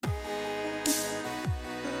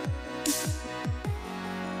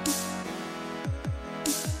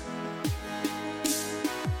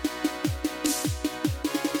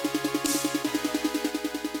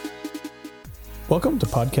Welcome to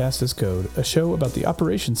Podcast as Code, a show about the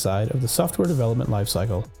operations side of the software development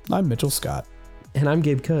lifecycle. I'm Mitchell Scott. And I'm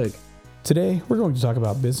Gabe Cook. Today, we're going to talk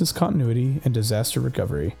about business continuity and disaster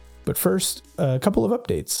recovery. But first, a couple of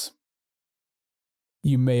updates.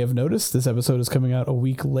 You may have noticed this episode is coming out a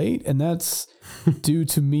week late, and that's due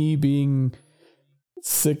to me being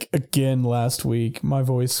sick again last week. My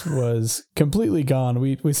voice was completely gone.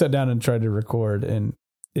 We sat down and tried to record, and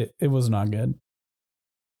it was not good.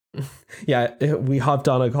 Yeah, we hopped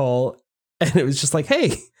on a call, and it was just like,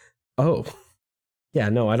 hey, I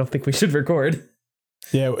don't think we should record.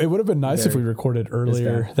 Yeah, it would have been nice if we recorded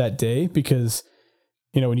earlier that day because,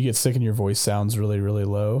 you know, when you get sick and your voice sounds really, really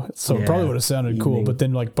low. So it probably would have sounded cool. But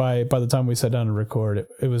then like by the time we sat down to record,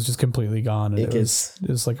 it was just completely gone. And it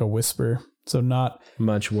was like a whisper. So not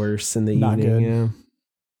much worse in the not evening. Good.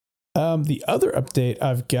 Yeah. The other update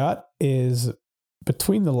I've got is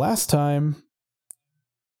between the last time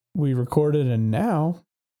we recorded and now,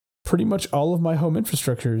 pretty much all of my home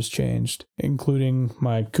infrastructure has changed, including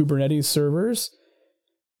my Kubernetes servers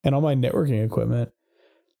and all my networking equipment.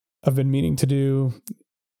 I've been meaning to do,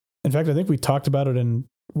 in fact, I think we talked about it in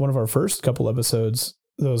one of our first couple episodes,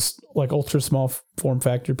 those like ultra small form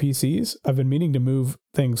factor PCs. I've been meaning to move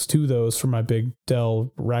things to those for my big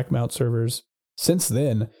Dell rack mount servers since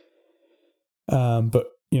then. But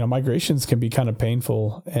you know, migrations can be kind of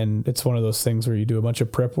painful, and it's one of those things where you do a bunch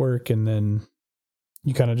of prep work and then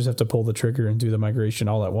you kind of just have to pull the trigger and do the migration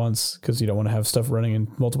all at once because you don't want to have stuff running in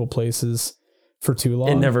multiple places for too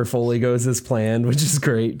long. It never fully goes as planned, which is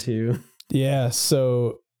great too. Yeah.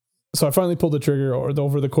 So I finally pulled the trigger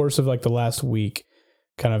over the course of like the last week,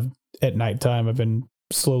 kind of at nighttime. I've been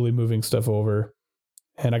slowly moving stuff over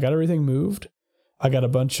and I got everything moved. I got a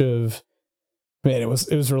bunch of, it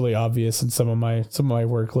was really obvious in some of my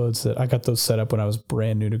workloads that I got those set up when I was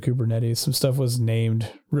brand new to Kubernetes. Some stuff was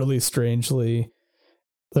named really strangely.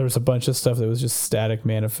 There was a bunch of stuff that was just static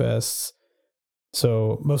manifests.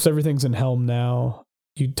 So most everything's in Helm now.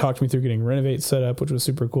 You talked me through getting Renovate set up, which was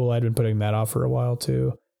super cool. I'd been putting that off for a while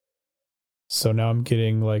too. So now I'm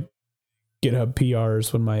getting like GitHub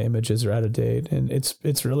PRs when my images are out of date. And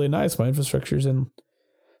it's really nice. My infrastructure's in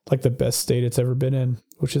like the best state it's ever been in,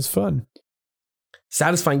 which is fun.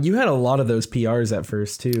 Satisfying. You had a lot of those PRs at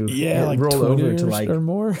first too. Yeah, like roll 20 over to like or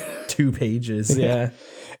more. 2 pages. Yeah.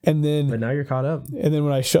 And then, but now you're caught up. And then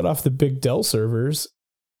when I shut off the big Dell servers,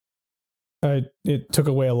 it took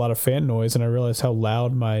away a lot of fan noise, and I realized how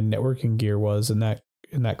loud my networking gear was in that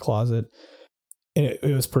closet. And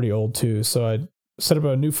it was pretty old too. So I set up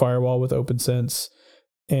a new firewall with OpenSense,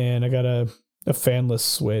 and I got a fanless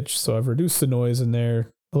switch. So I've reduced the noise in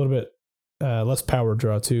there a little bit, less power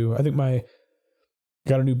draw too. I think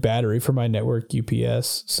got a new battery for my network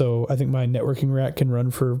UPS. So I think my networking rack can run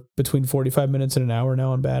for between 45 minutes and an hour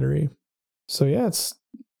now on battery. So yeah, it's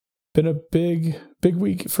been a big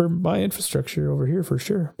week for my infrastructure over here for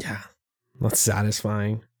sure. Yeah, that's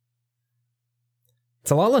satisfying. It's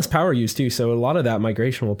a lot less power use too. So a lot of that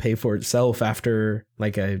migration will pay for itself after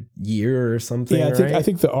like a year or something. Yeah, I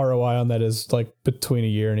think the ROI on that is like between a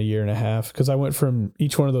year and a half. Cause I went from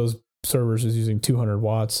each one of those servers is using 200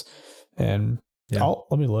 watts and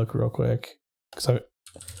let me look real quick because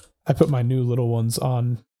I put my new little ones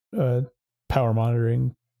on power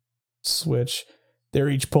monitoring switch. They're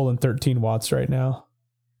each pulling 13 watts right now.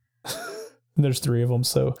 And there's 3 of them,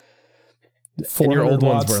 so 400 your old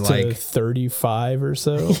watts ones were to like 35 or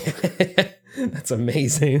so. That's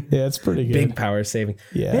amazing. Yeah, it's pretty good. Big power saving.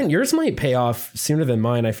 Yeah, man, yours might pay off sooner than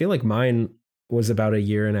mine. I feel like mine was about a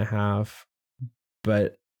year and a half,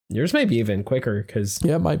 but yours might be even quicker because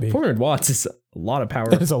it might be 400 watts is a lot of power.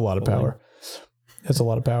 That is a lot of power. That's a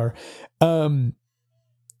lot of power. And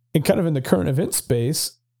kind of in the current event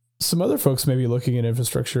space, some other folks may be looking at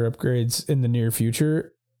infrastructure upgrades in the near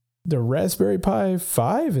future. The Raspberry Pi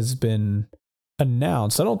 5 has been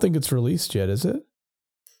announced. I don't think it's released yet, is it?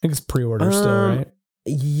 I think it's pre-order still, right?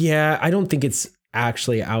 Yeah, I don't think it's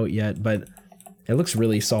actually out yet, but it looks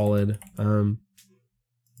really solid.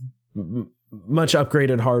 Much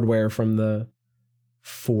upgraded hardware from the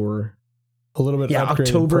 4. A little bit upgraded.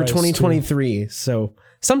 October 2023. Too. So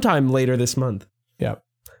sometime later this month. Yeah.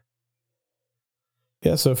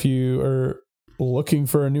 Yeah, so if you are looking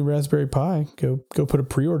for a new Raspberry Pi, go put a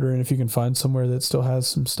pre-order in if you can find somewhere that still has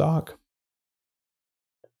some stock.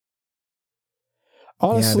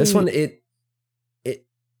 Honestly, this one it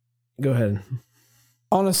go ahead.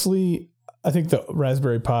 Honestly, I think the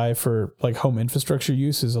Raspberry Pi for like home infrastructure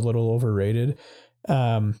use is a little overrated.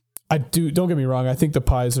 Don't get me wrong, I think the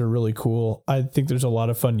Pis are really cool. I think there's a lot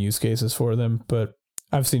of fun use cases for them, but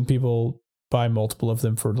I've seen people buy multiple of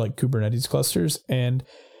them for like Kubernetes clusters, and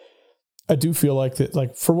I do feel like that,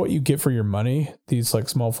 like for what you get for your money, these like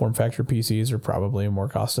small form factor PCs are probably more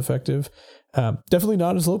cost effective. Definitely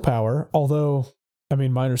not as low power, although I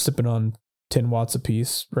mean mine are sipping on 10 watts a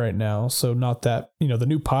piece right now, so not that, the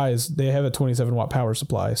new Pis, they have a 27 watt power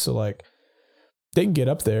supply, so like they can get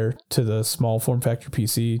up there to the small form factor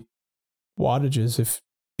PC wattages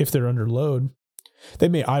if they're under load. They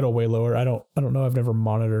may idle way lower. I don't know. I've never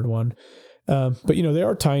monitored one. But they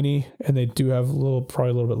are tiny and they do have probably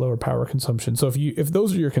a little bit lower power consumption. So if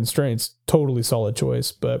those are your constraints, totally solid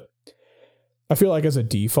choice. But I feel like as a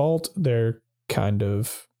default, they're kind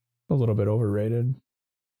of a little bit overrated.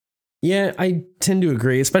 Yeah, I tend to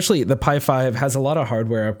agree. Especially the Pi 5 has a lot of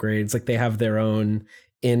hardware upgrades. Like they have their own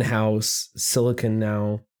in-house silicon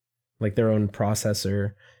now, like their own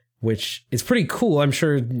processor, which is pretty cool. I'm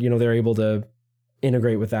sure, they're able to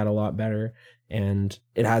integrate with that a lot better. And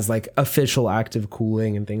it has like official active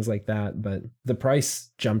cooling and things like that. But the price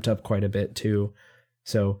jumped up quite a bit too.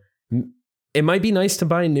 So it might be nice to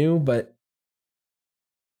buy new, but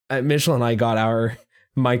Mitchell and I got our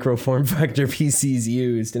micro form factor PCs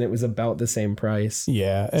used and it was about the same price.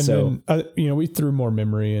 Yeah. And so, then, we threw more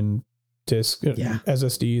memory and disk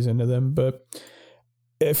SSDs into them. But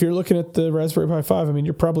if you're looking at the Raspberry Pi 5, I mean,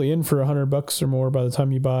 you're probably in for $100 or more by the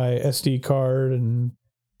time you buy SD card and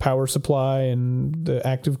power supply and the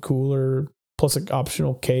active cooler plus an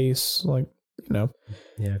optional case,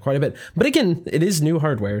 Yeah, quite a bit. But again, it is new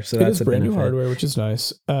hardware, so that's a brand new hardware, which is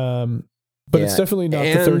nice. But it's definitely not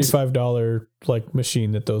the $35 like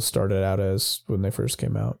machine that those started out as when they first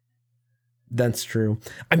came out. That's true.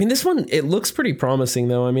 I mean, this one, it looks pretty promising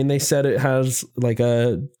though. I mean, they said it has like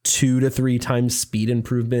a 2 to 3 times speed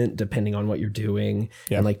improvement depending on what you're doing,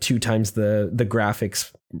 and like 2 times the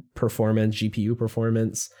graphics performance, GPU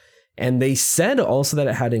performance. And they said also that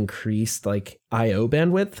it had increased like IO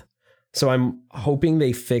bandwidth. So I'm hoping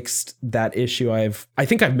they fixed that issue I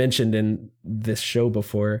think I've mentioned in this show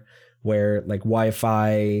before, where like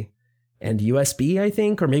Wi-Fi and USB, I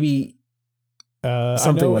think, or maybe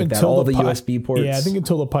something like that. All the USB ports. Yeah, I think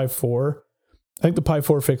until the Pi 4. I think the Pi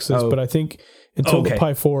 4 fixed this, but I think until the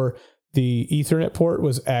Pi 4, the Ethernet port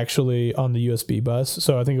was actually on the USB bus.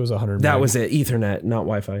 So I think it was 100. That was it. Ethernet, not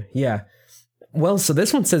Wi-Fi. Yeah. Well, so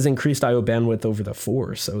this one says increased IO bandwidth over the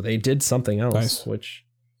 4. So they did something else, which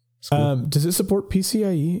is cool. Does it support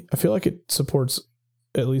PCIe? I feel like it supports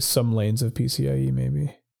at least some lanes of PCIe,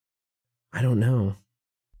 maybe. I don't know.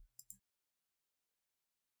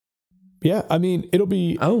 Yeah, I mean, it'll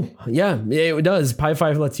be... Oh, yeah, it does. Pi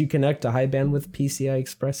 5 lets you connect a high bandwidth PCI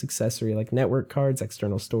Express accessory like network cards,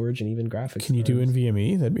 external storage, and even graphics. Can you do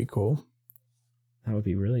NVMe? That'd be cool. That would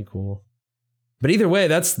be really cool. But either way,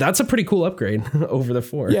 that's a pretty cool upgrade over the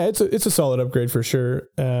 4. Yeah, it's a solid upgrade for sure.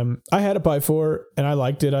 I had a Pi 4 and I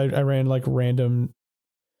liked it. I ran like random,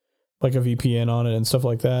 like a VPN on it and stuff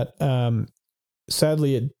like that.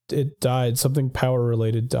 Sadly, it died. Something power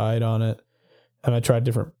related died on it. And I tried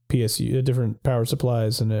different different power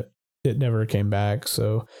supplies, and it never came back.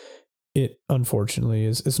 So it unfortunately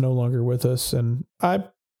is no longer with us. And I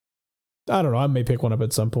don't know. I may pick one up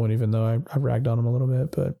at some point, even though I ragged on them a little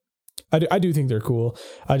bit. But I do think they're cool.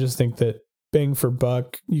 I just think that bang for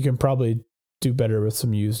buck, you can probably do better with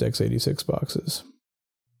some used x86 boxes.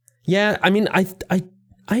 Yeah, I mean,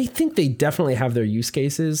 I think they definitely have their use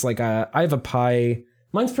cases. Like I have a Pi.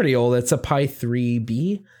 Mine's pretty old. It's a Pi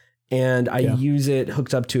 3B. And I use it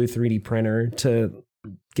hooked up to a 3D printer to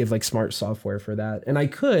give like smart software for that. And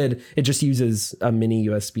it just uses a mini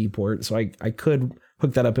USB port. So I could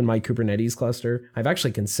hook that up in my Kubernetes cluster. I've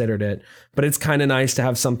actually considered it, but it's kind of nice to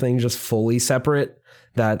have something just fully separate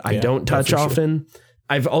that I don't touch often. Sure.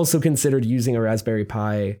 I've also considered using a Raspberry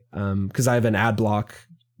Pi because I have an ad block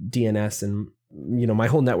DNS and my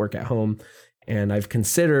whole network at home. And I've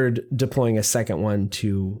considered deploying a second one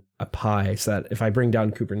to a Pi so that if I bring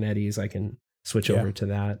down Kubernetes, I can switch over to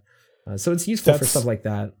that. So it's useful for stuff like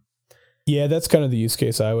that. Yeah, that's kind of the use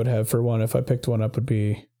case I would have for one. If I picked one up, would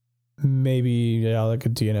be maybe like a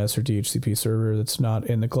DNS or DHCP server that's not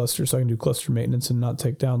in the cluster, so I can do cluster maintenance and not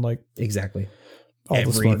take down like exactly all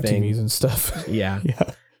the smart TVs and stuff. Yeah.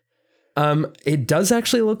 It does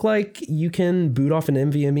actually look like you can boot off an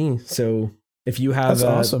NVMe. So if you have that's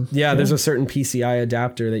awesome. Yeah, there's a certain PCI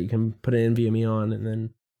adapter that you can put an NVMe on, and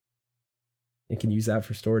then it can use that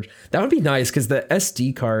for storage. That would be nice because the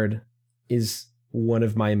SD card is one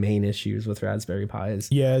of my main issues with Raspberry Pis.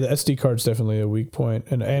 Yeah, the SD card's definitely a weak point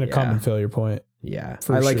and a common failure point. Yeah,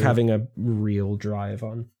 I like having a real drive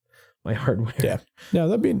on my hardware. Yeah, no,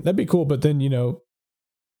 that'd be cool. But then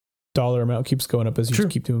dollar amount keeps going up as you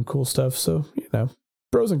keep doing cool stuff. So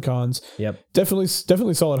pros and cons. Yep. Definitely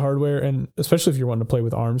solid hardware. And especially if you're wanting to play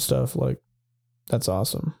with ARM stuff, like that's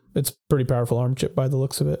awesome. It's pretty powerful ARM chip by the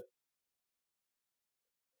looks of it.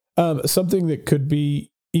 Something that could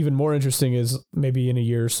be even more interesting is maybe in a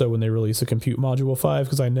year or so when they release a Compute Module 5,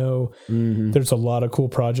 because I know there's a lot of cool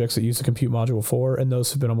projects that use the Compute Module 4, and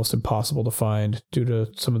those have been almost impossible to find due to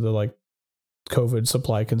some of the like COVID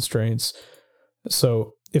supply constraints.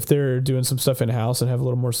 So if they're doing some stuff in-house and have a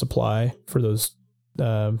little more supply for those,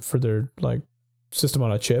 for their like system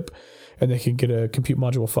on a chip, and they can get a Compute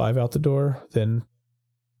Module 5 out the door, then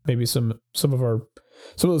maybe some of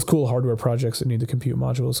those cool hardware projects that need the compute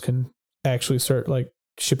modules can actually start like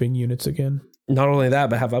shipping units again. Not only that,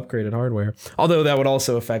 but have upgraded hardware. Although that would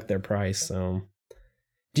also affect their price. So,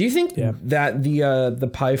 do you think that the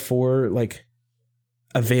Pi 4 like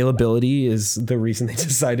availability is the reason they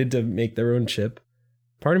decided to make their own chip?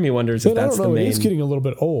 Part of me wonders if that's the main. It is getting a little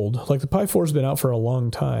bit old. Like the Pi 4 has been out for a long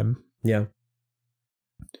time. Yeah,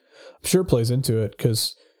 I'm sure it plays into it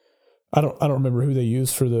because I don't remember who they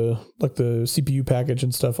use for the CPU package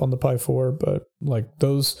and stuff on the Pi 4, but like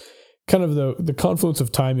those kind of the confluence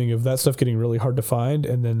of timing of that stuff getting really hard to find,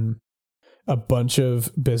 and then a bunch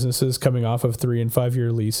of businesses coming off of 3 and 5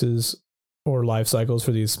 year leases or life cycles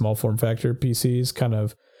for these small form factor PCs kind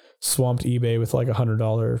of swamped eBay with like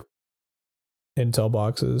 $100 Intel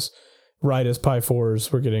boxes right as Pi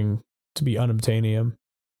 4s were getting to be unobtainium.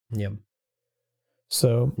 Yep.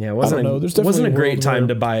 So yeah, it wasn't a great time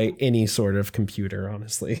to buy any sort of computer,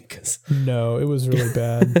 honestly. No, it was really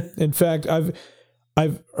bad. In fact,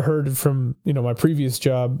 I've heard from, my previous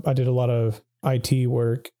job, I did a lot of IT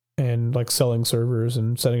work and like selling servers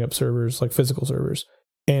and setting up servers, like physical servers.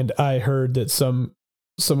 And I heard that some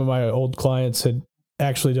of my old clients had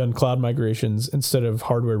actually done cloud migrations instead of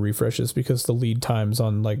hardware refreshes because the lead times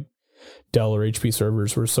on like Dell or HP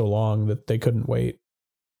servers were so long that they couldn't wait.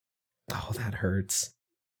 Oh, that hurts.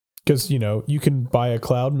 Because, you can buy a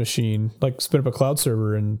cloud machine, like spin up a cloud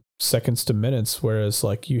server in seconds to minutes, whereas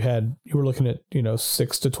like you were looking at,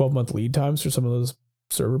 6 to 12 month lead times for some of those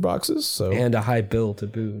server boxes. So and a high bill to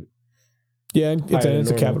boot. Yeah,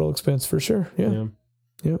 it's a capital expense for sure. Yeah.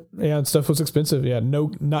 Yep. Yeah, and stuff was expensive. Yeah,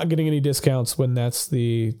 not getting any discounts when that's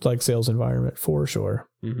the like sales environment for sure.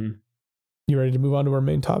 Mm-hmm. You ready to move on to our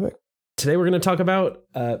main topic? Today we're going to talk about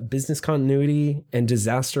business continuity and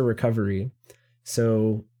disaster recovery.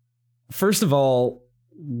 So first of all,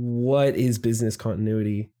 what is business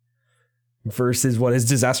continuity versus what is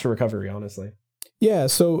disaster recovery, honestly? Yeah,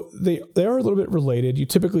 so they are a little bit related. You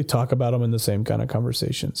typically talk about them in the same kind of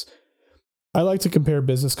conversations. I like to compare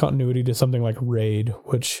business continuity to something like RAID,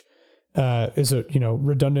 which is a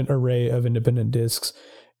redundant array of independent disks.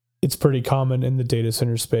 It's pretty common in the data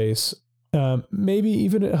center space. Maybe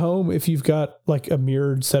even at home if you've got like a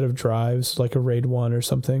mirrored set of drives, like a RAID 1 or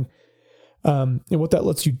something. And what that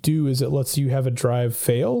lets you do is it lets you have a drive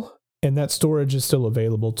fail, and that storage is still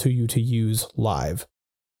available to you to use live.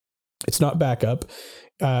 It's not backup.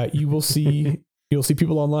 You will see you'll see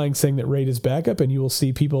people online saying that RAID is backup, and you will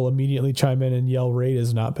see people immediately chime in and yell RAID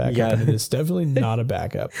is not backup. Yeah. And it is definitely not a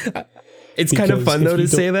backup. It's kind of fun though to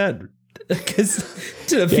say that. Because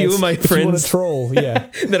to a few of my friends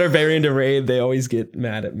that are very into RAID, they always get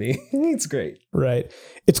mad at me. It's great. Right.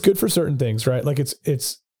 It's good for certain things, right? Like it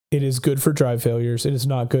is good for drive failures. It is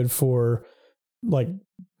not good for like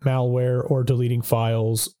malware or deleting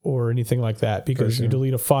files or anything like that, because you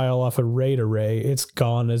delete a file off a RAID array, it's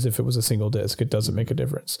gone as if it was a single disk. It doesn't make a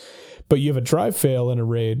difference. But you have a drive fail in a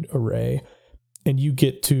RAID array, and you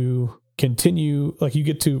get to continue, like you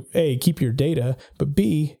get to A, keep your data, but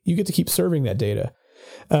B, you get to keep serving that data.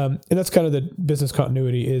 And that's kind of the business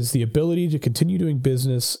continuity, is the ability to continue doing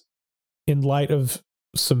business in light of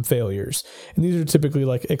some failures. And these are typically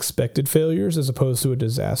like expected failures as opposed to a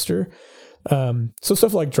disaster. So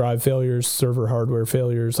stuff like drive failures, server hardware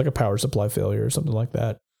failures, like a power supply failure or something like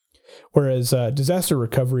that. Whereas disaster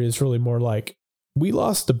recovery is really more like, we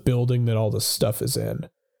lost the building that all the stuff is in.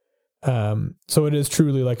 So it is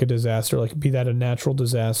truly like a disaster, like be that a natural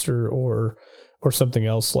disaster or something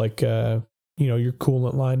else, like your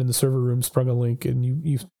coolant line in the server room sprung a leak and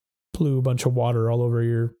you blew a bunch of water all over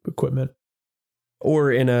your equipment.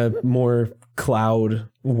 Or in a more cloud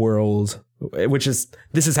world,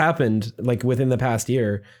 this has happened like within the past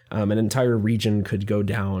year, an entire region could go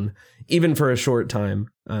down even for a short time.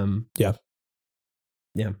 Yeah,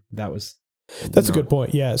 that's a good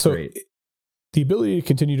point. Yeah. So great. The ability to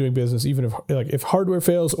continue doing business, even if hardware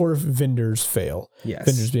fails or if vendors fail. Yes.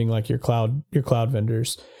 Vendors being like your cloud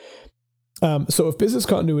vendors. So if business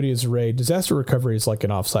continuity is RAID, disaster recovery is like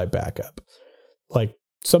an offsite backup. Like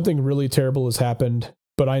something really terrible has happened,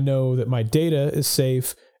 but I know that my data is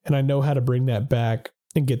safe and I know how to bring that back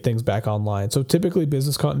and get things back online. So typically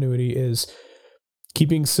business continuity is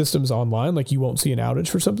keeping systems online. Like you won't see an outage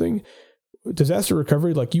for something. Disaster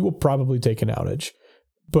recovery, like you will probably take an outage,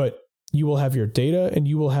 but you will have your data and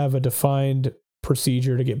you will have a defined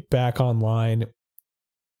procedure to get back online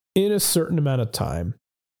in a certain amount of time.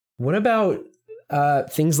 What about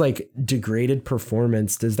things like degraded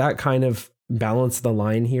performance? Does that kind of balance the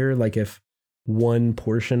line here? Like if one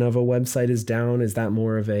portion of a website is down, is that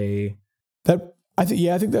more of a I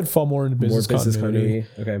think that'd fall more into business continuity.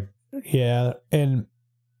 Okay. Yeah. And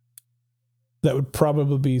that would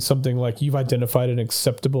probably be something like you've identified an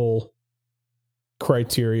acceptable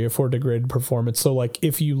criteria for degraded performance. So like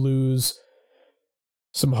if you lose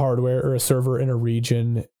some hardware or a server in a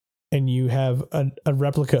region and you have a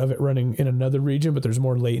replica of it running in another region, but there's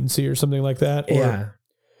more latency or something like that.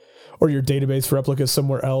 Or your database replica is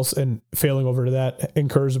somewhere else and failing over to that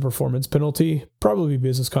incurs a performance penalty, probably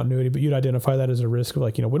business continuity, but you'd identify that as a risk of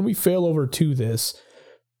like, when we fail over to this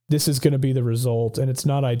is going to be the result and it's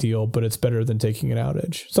not ideal, but it's better than taking an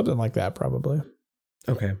outage. Something like that, probably.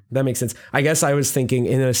 Okay. That makes sense. I guess I was thinking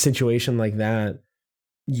in a situation like that,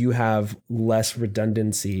 you have less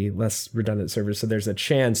redundant servers. So there's a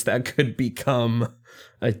chance that could become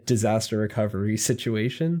a disaster recovery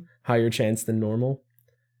situation, higher chance than normal.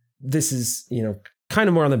 This is, kind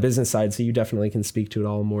of more on the business side. So you definitely can speak to it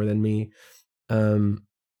all more than me.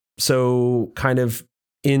 So kind of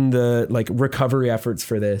in the like recovery efforts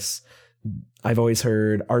for this, I've always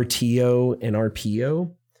heard RTO and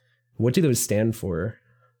RPO. What do those stand for?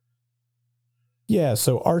 Yeah,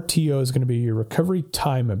 so RTO is going to be your recovery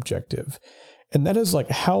time objective. And that is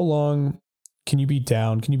like how long can you be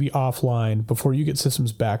down, can you be offline before you get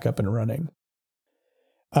systems back up and running?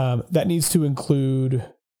 That needs to include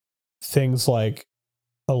things like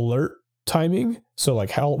alert timing. So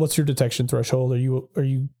like what's your detection threshold? Are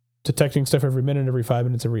you detecting stuff every minute, every 5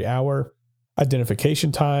 minutes, every hour?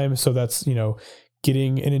 Identification time. So that's,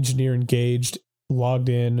 getting an engineer engaged, logged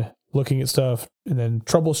in, looking at stuff, and then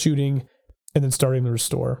troubleshooting, and then starting the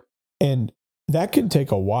restore. And that can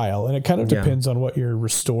take a while. And it kind of depends on what your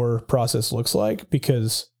restore process looks like,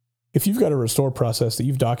 because if you've got a restore process that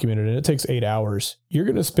you've documented and it takes 8 hours, you're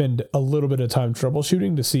going to spend a little bit of time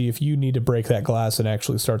troubleshooting to see if you need to break that glass and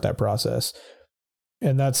actually start that process.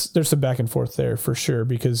 And there's some back and forth there for sure,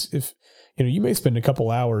 because if, you may spend a couple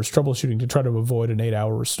hours troubleshooting to try to avoid an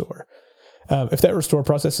 8-hour restore. If that restore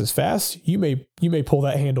process is fast, you may pull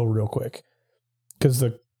that handle real quick, because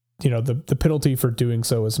the penalty for doing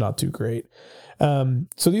so is not too great.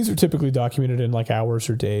 So these are typically documented in like hours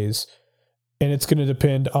or days, and it's going to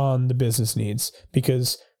depend on the business needs,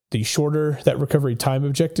 because the shorter that recovery time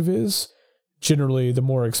objective is, generally the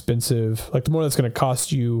more expensive, like the more that's going to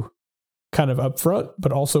cost you kind of upfront,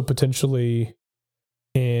 but also potentially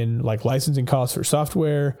in like licensing costs for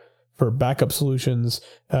software, for backup solutions,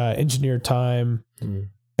 engineer time,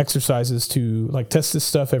 exercises to like test this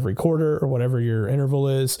stuff every quarter or whatever your interval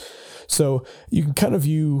is. So you can kind of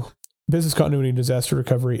view business continuity and disaster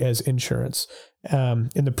recovery as insurance. And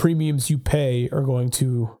the premiums you pay are going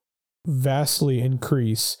to vastly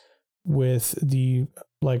increase with the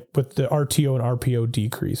RTO and RPO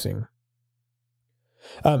decreasing.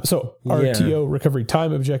 RTO, recovery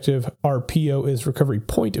time objective, RPO is recovery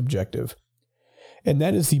point objective. And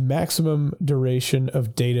that is the maximum duration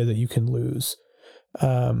of data that you can lose.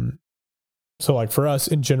 So like for us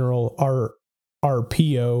in general, our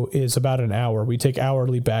RPO is about an hour. We take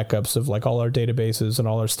hourly backups of like all our databases and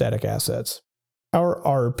all our static assets. Our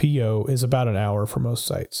RPO is about an hour for most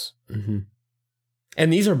sites. Mm-hmm.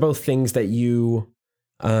 And these are both things that you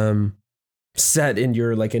set in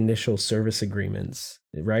your like initial service agreements,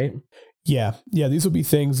 right? Yeah. These will be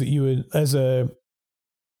things that you would, as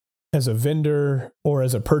a vendor or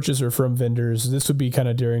as a purchaser from vendors, this would be kind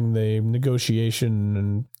of during the negotiation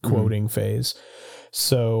and quoting phase.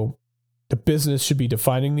 So the business should be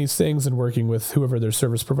defining these things and working with whoever their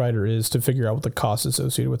service provider is to figure out what the costs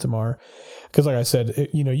associated with them are. Because like I said,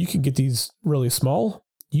 you can get these really small.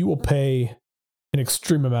 You will pay an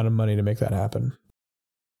extreme amount of money to make that happen.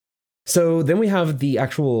 So then we have the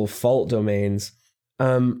actual fault domains,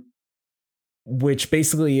 which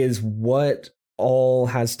basically is what all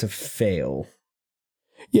has to fail.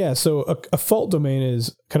 Yeah, so a fault domain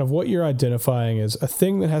is kind of what you're identifying as a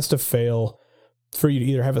thing that has to fail for you to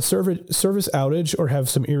either have a service outage or have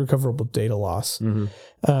some irrecoverable data loss. Mm-hmm.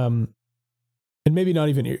 And maybe not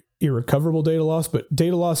even irrecoverable data loss, but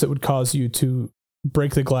data loss that would cause you to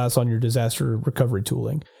break the glass on your disaster recovery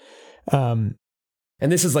tooling.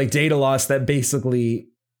 And this is like data loss that basically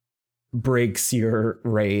breaks your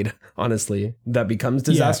RAID, honestly. That becomes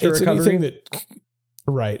disaster recovery. Anything that,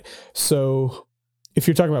 right. So if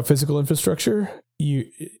you're talking about physical infrastructure,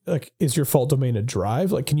 is your fault domain a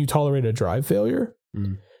drive? Like, can you tolerate a drive failure?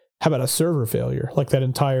 How about a server failure? Like that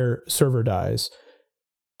entire server dies.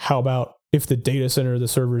 How about if the data center the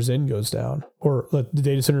server's in goes down, or the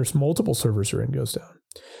data center's multiple servers are in goes down?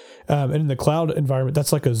 And in the cloud environment,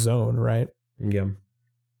 that's like a zone, right? Yeah.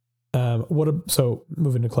 So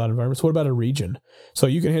moving to cloud environments, what about a region? So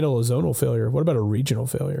you can handle a zonal failure. What about a regional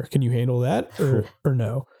failure? Can you handle that or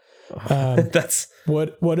no? That's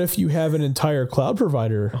what if you have an entire cloud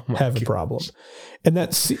provider have a problem? And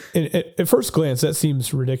that's at first glance, that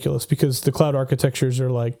seems ridiculous because the cloud architectures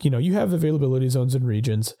are like, you have availability zones and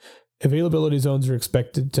regions. Availability zones are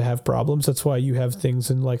expected to have problems. That's why you have things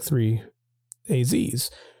in like 3 AZs.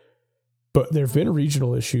 But there have been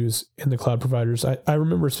regional issues in the cloud providers. I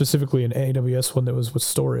remember specifically an AWS one that was with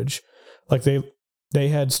storage. Like they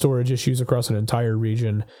had storage issues across an entire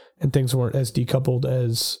region and things weren't as decoupled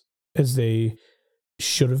as they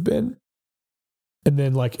should have been. And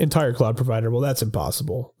then like entire cloud provider, well, that's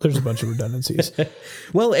impossible. There's a bunch of redundancies.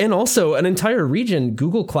 Well, and also an entire region,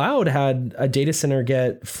 Google Cloud had a data center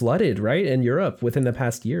get flooded, right, in Europe within the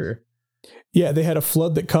past year. Yeah, they had a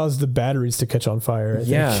flood that caused the batteries to catch on fire. I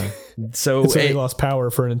think. So they lost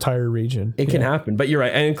power for an entire region. It can happen, but you're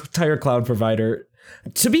right. An entire cloud provider.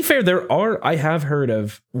 To be fair, I have heard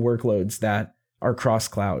of workloads that are cross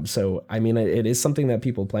cloud. So I mean, it is something that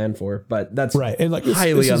people plan for, but that's right. And like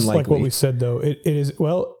highly this unlikely. Like what we said though, it is,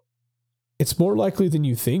 well, it's more likely than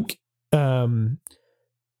you think. Certain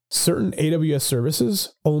AWS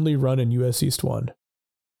services only run in US East 1.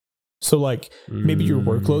 So like maybe your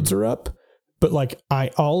workloads are up, but like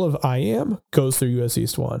all of IAM goes through US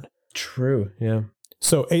East 1. True. Yeah.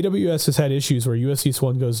 So AWS has had issues where US East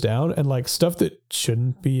 1 goes down and like stuff that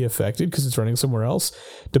shouldn't be affected because it's running somewhere else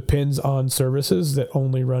depends on services that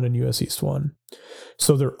only run in US East 1.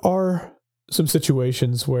 So there are some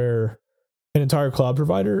situations where an entire cloud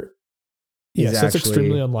provider, that's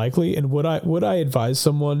extremely unlikely. And would I advise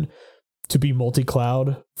someone to be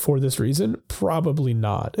multi-cloud for this reason? Probably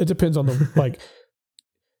not. It depends on the like,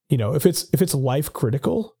 if it's life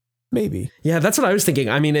critical, maybe. Yeah, that's what I was thinking.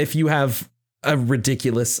 I mean, if you have a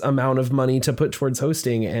ridiculous amount of money to put towards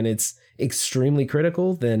hosting and it's extremely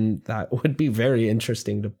critical, then that would be very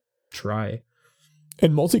interesting to try.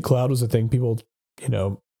 And multi-cloud was a thing people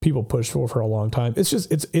pushed for a long time. It's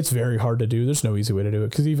just, it's very hard to do. There's no easy way to do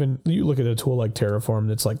it. Cause even you look at a tool like Terraform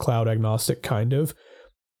that's like cloud agnostic kind of,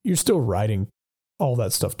 you're still writing all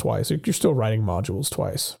that stuff twice. You're still writing modules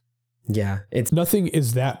twice. Yeah. Nothing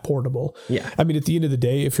is that portable. Yeah. I mean, at the end of the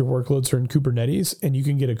day, if your workloads are in Kubernetes and you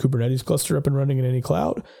can get a Kubernetes cluster up and running in any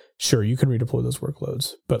cloud, sure, you can redeploy those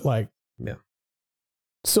workloads. But like,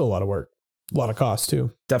 still a lot of work, a lot of cost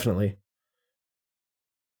too. Definitely.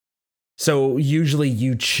 So usually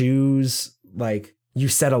you choose, like, you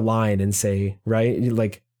set a line and say, right,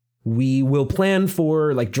 like, we will plan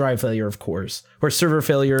for like drive failure, of course, or server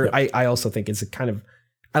failure. Yep. I also think it's a kind of,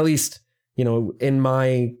 at least, in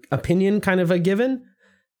my opinion, kind of a given.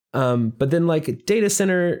 But then like data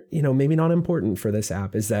center, maybe not important for this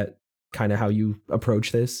app. Is that kind of how you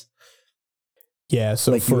approach this? Yeah.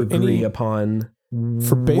 So like for you agree upon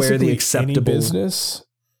for basically where the acceptable any business.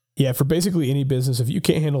 Yeah. For basically any business, if you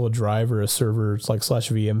can't handle a drive or a server like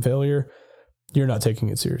 /VM failure, you're not taking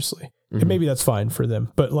it seriously. Mm-hmm. And maybe that's fine for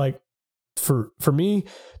them. But like for me,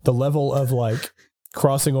 the level of like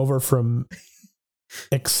crossing over from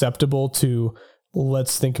acceptable to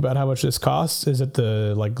let's think about how much this costs is at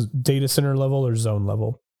the like data center level or zone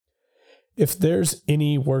level. If there's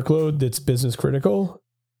any workload that's business critical,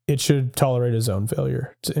 it should tolerate a zone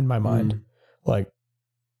failure in my mind. Like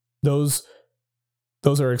those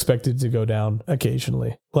are expected to go down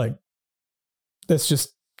occasionally. Like that's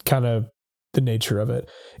just kind of the nature of it.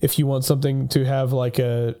 If you want something to have like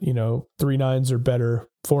a, 3 nines or better,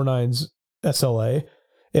 4 nines SLA,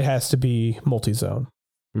 it has to be multi-zone.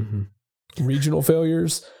 Mm-hmm. Regional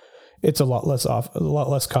failures, it's a lot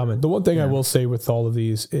less common. The one thing I will say with all of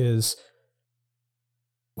these is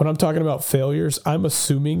when I'm talking about failures, I'm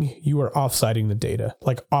assuming you are offsiting the data,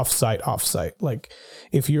 like offsite. Like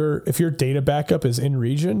if your data backup is in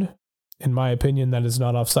region, in my opinion, that is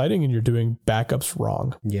not offsiting and you're doing backups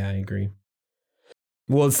wrong. Yeah, I agree.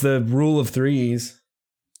 Well, it's the rule of threes.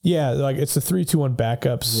 Yeah, like it's the 3-2-1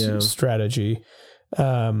 backups strategy.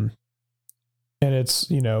 And it's,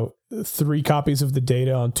 3 copies of the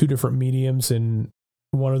data on 2 different mediums, and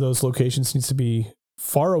one of those locations needs to be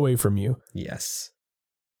far away from you. Yes.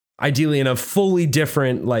 Ideally in a fully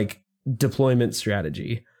different like deployment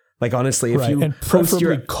strategy. Like, honestly, if you and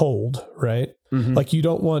preferably cold, right? Mm-hmm. Like, you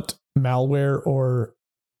don't want malware or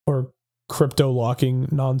crypto locking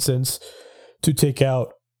nonsense to take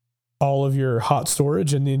out all of your hot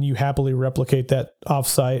storage, and then you happily replicate that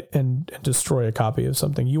offsite and destroy a copy of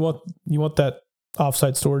something. You want that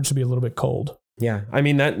offsite storage to be a little bit cold. Yeah. I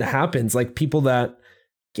mean, that happens. Like, people that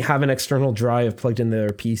have an external drive plugged into their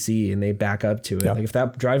PC and they back up to it. Like, if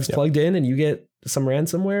that drive's plugged in and you get some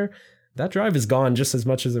ransomware, that drive is gone just as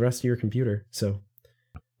much as the rest of your computer. So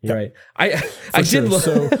you're right. I did look.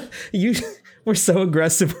 So, you were so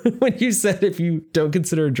aggressive when you said if you don't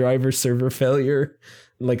consider a driver server failure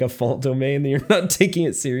like a fault domain, then you're not taking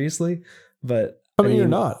it seriously. But I mean you're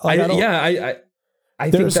not. Like, I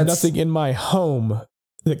there's think nothing in my home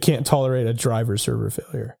that can't tolerate a driver server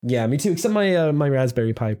failure. Yeah, me too. Except my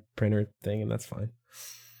Raspberry Pi printer thing, and that's fine.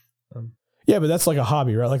 Yeah, but that's like a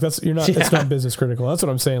hobby, right? Like it's not business critical. That's what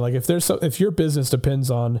I'm saying. Like if your business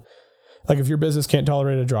depends on, like if your business can't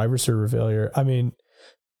tolerate a driver server failure, I mean,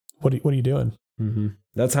 what are you doing? Mm-hmm.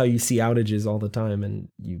 That's how you see outages all the time, and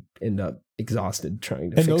you end up exhausted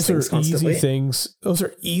trying to fix things constantly. Those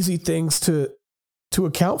are easy things to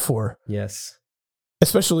account for. Yes.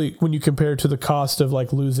 Especially when you compare to the cost of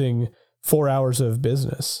like losing 4 hours of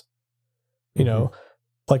business, you know,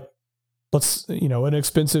 like an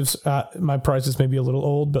expensive, my prices may be a little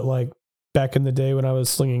old, but like back in the day when I was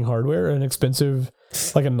slinging hardware, an expensive,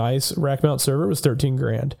 like a nice rack mount server was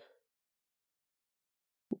 $13,000,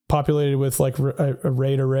 populated with like a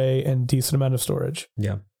RAID array and decent amount of storage.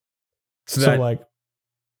 Yeah.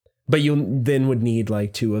 But you then would need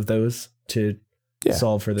like 2 of those to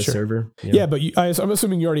solve for the server. You know? Yeah, but I'm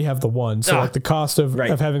assuming you already have the one. So like the cost of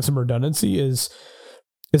having some redundancy is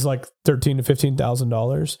like $13,000 to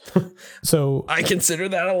 $15,000. So I consider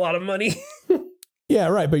that a lot of money. Yeah,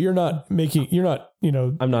 right. But you're not,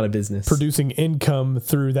 I'm not a business producing income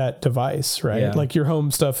through that device, right? Yeah. Like your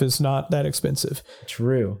home stuff is not that expensive.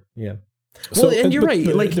 True. Yeah. So, well, and you're right.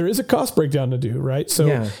 Like there is a cost breakdown to do, right?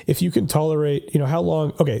 So if you can tolerate, how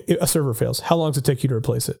long, a server fails, how long does it take you to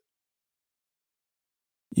replace it?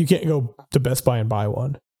 You can't go to Best Buy and buy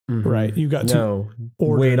one, right? You got to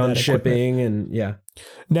wait on shipping and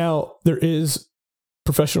Now there is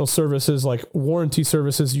professional services like warranty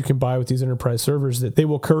services you can buy with these enterprise servers that they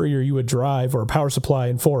will courier you a drive or a power supply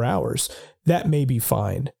in 4 hours. That may be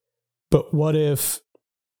fine. But what if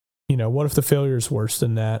the failure is worse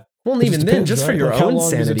than that? Well, even then, just for your own sanity. How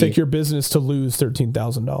long does it take your business to lose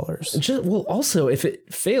 $13,000? Well, also, if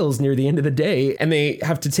it fails near the end of the day and they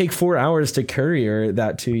have to take 4 hours to courier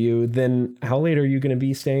that to you, then how late are you going to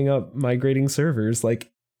be staying up migrating servers?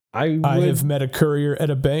 Like, I have met a courier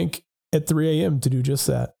at a bank at 3 a.m. to do just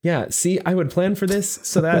that. Yeah, see, I would plan for this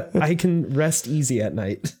so that I can rest easy at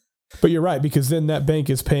night. But you're right, because then that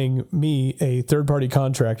bank is paying me, a third-party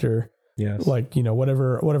contractor, like,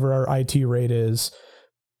 whatever our IT rate is,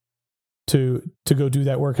 to go do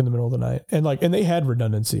that work in the middle of the night. And they had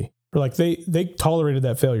redundancy. Or like they tolerated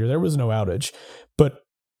that failure. There was no outage, but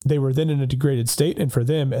they were then in a degraded state. And for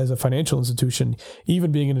them as a financial institution,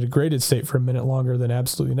 even being in a degraded state for a minute longer than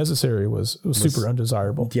absolutely necessary was super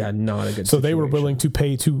undesirable. Yeah, not a good So situation. they were willing to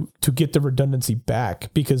pay to get the redundancy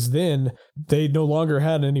back, because then they no longer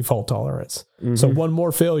had any fault tolerance. Mm-hmm. So one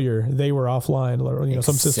more failure, they were offline.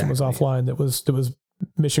 Some system was offline that was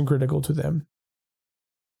mission critical to them.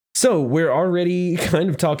 So we're already kind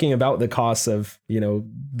of talking about the costs of,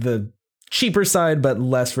 the cheaper side, but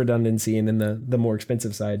less redundancy, and then the more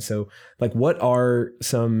expensive side. So like, what are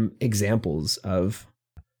some examples of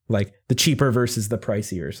like the cheaper versus the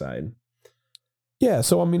pricier side? Yeah.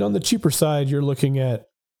 So, on the cheaper side, you're looking at,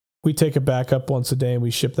 we take a backup once a day and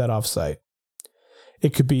we ship that off site.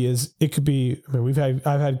 I've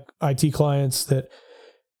had IT clients that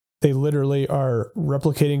they literally are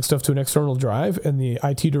replicating stuff to an external drive, and the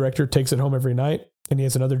IT director takes it home every night, and he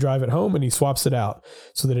has another drive at home and he swaps it out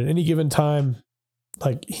so that at any given time,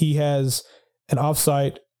 like, he has an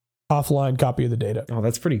offsite, offline copy of the data. Oh,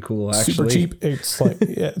 that's pretty cool. Actually, super cheap. It's like,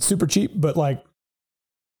 it's super cheap, but like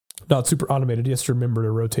not super automated. He has to remember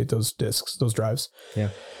to rotate those disks, those drives. Yeah.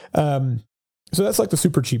 So that's like the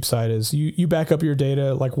super cheap side is you back up your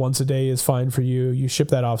data like once a day is fine for you. You ship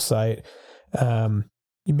that offsite.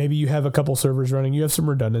 Maybe you have a couple servers running. You have some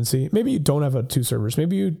redundancy. Maybe you don't have 2 servers.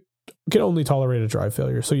 Maybe you can only tolerate a drive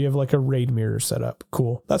failure. So you have like a RAID mirror set up.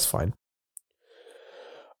 Cool. That's fine.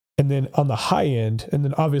 And then on the high end, and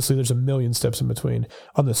then obviously there's a million steps in between.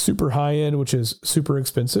 On the super high end, which is super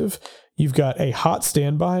expensive, you've got a hot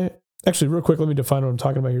standby. Actually, real quick, let me define what I'm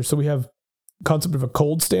talking about here. So we have concept of a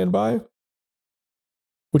cold standby.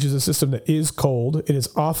 which is a system that is cold. It is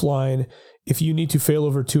offline. If you need to fail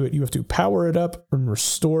over to it, you have to power it up and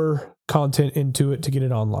restore content into it to get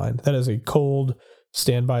it online. That is a cold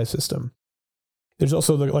standby system. There's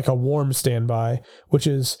also like a warm standby, which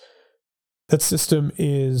is that system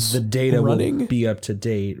is the data running. Will be up to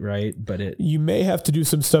date, right? But you may have to do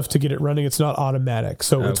some stuff to get it running. It's not automatic.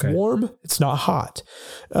 So It's warm. It's not hot.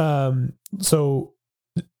 So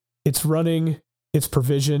it's running. It's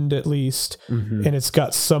provisioned at least, and it's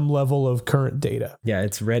got some level of current data. Yeah,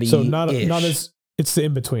 it's ready. So not as it's the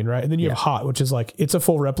in between, right? And then you have hot, which is like it's a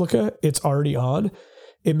full replica. It's already on.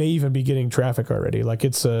 It may even be getting traffic already. Like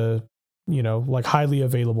it's a like highly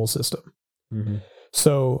available system. Mm-hmm.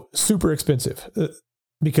 So super expensive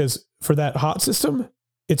because for that hot system,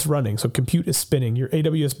 it's running. So compute is spinning. Your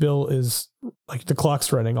AWS bill is like the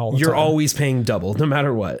clock's running all the time. You're always paying double no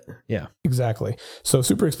matter what. Yeah, exactly. So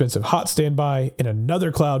super expensive. Hot standby in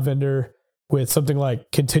another cloud vendor with something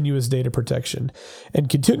like continuous data protection. And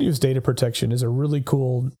continuous data protection is a really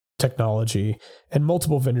cool technology, and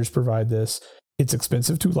multiple vendors provide this. It's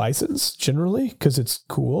expensive to license generally because it's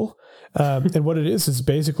cool. And what it is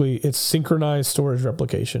basically it's synchronized storage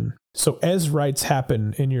replication. So as writes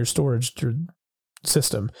happen in your storage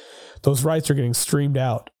system, those writes are getting streamed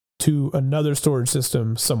out to another storage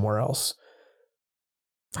system somewhere else.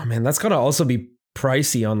 Oh man, that's got to also be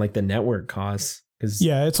pricey on like the network costs.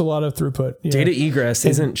 Yeah, it's a lot of throughput. Yeah. Data egress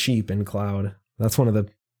isn't cheap in cloud. That's one of the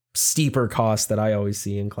steeper costs that I always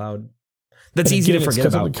see in cloud. That's easy to forget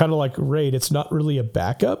about. Kind of like RAID, it's not really a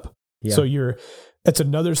backup. Yeah. So it's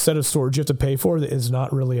another set of storage you have to pay for that is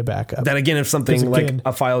not really a backup. That again, if something like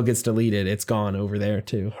a file gets deleted, it's gone over there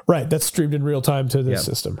too. Right. That's streamed in real time to the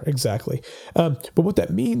system. Exactly. But what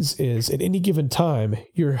that means is at any given time,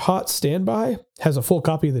 your hot standby has a full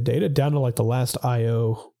copy of the data down to like the last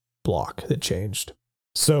IO block that changed.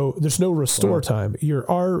 So there's no restore time. Your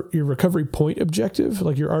recovery point objective,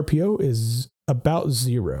 like your RPO, is about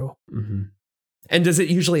 0. Mm-hmm. And does it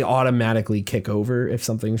usually automatically kick over if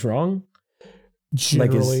something's wrong?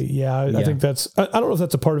 Generally, I think that's, I don't know if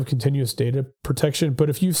that's a part of continuous data protection, but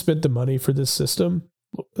if you've spent the money for this system,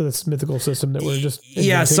 this mythical system that we're just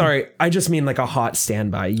sorry, I just mean like a hot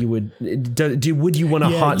standby. You would would you want a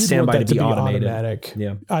hot standby to be automated? Automatic?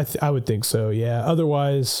 Yeah, I would think so. Yeah,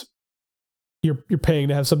 otherwise you're paying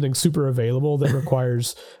to have something super available that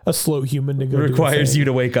requires a slow human to go. Requires you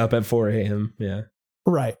to wake up at 4 a.m. Yeah.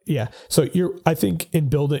 Right. Yeah. So I think in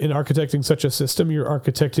architecting such a system, you're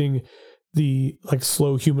architecting the like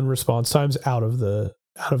slow human response times out of the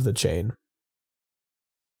chain.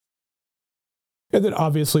 And then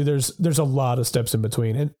obviously there's a lot of steps in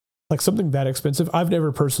between, and like something that expensive, I've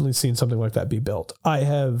never personally seen something like that be built. I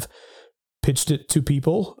have pitched it to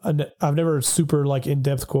people, and I've never super like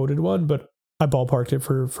in-depth quoted one, but I ballparked it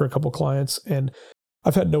for a couple clients, and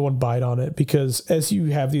I've had no one bite on it because as you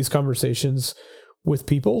have these conversations with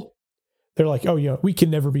people, they're like, oh yeah, we can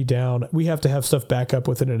never be down. We have to have stuff back up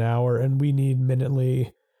within an hour, and we need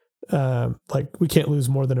minutely, like we can't lose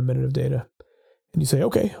more than a minute of data. And you say,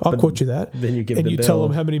 okay, I'll quote you that. Then you give and the you bill. Tell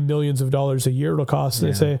them how many millions of dollars a year it'll cost.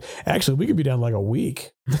 And they say, actually, we could be down like a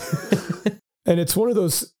week. And it's one of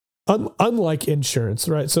those, unlike insurance,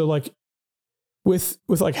 right? So like with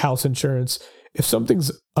like house insurance, if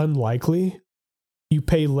something's unlikely, you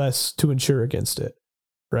pay less to insure against it,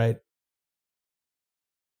 right?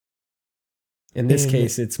 In this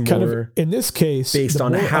case, it's more based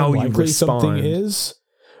on how you respond. Something is,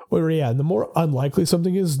 and the more unlikely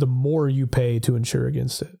something is, the more you pay to insure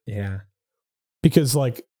against it. Yeah. Because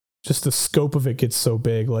like just the scope of it gets so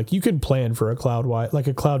big. Like you can plan for a cloud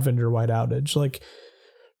vendor wide outage. Like,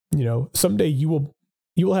 someday you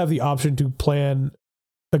will have the option to plan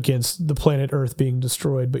against the planet Earth being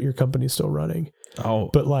destroyed, but your company's still running. Oh.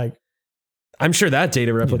 But like, I'm sure that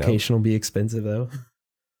data replication will be expensive though.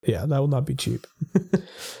 Yeah, that will not be cheap.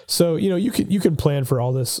 So, you can plan for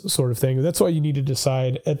all this sort of thing. That's why you need to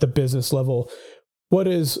decide at the business level, what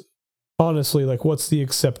is honestly like, what's the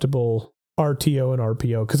acceptable RTO and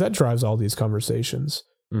RPO? Because that drives all these conversations.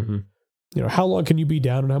 Mm-hmm. How long can you be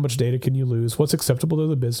down and how much data can you lose? What's acceptable to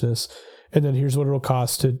the business? And then here's what it'll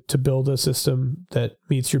cost to build a system that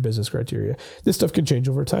meets your business criteria. This stuff can change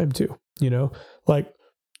over time too. Like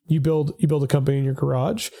you build a company in your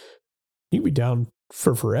garage, you can be down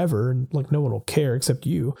for forever and like no one will care except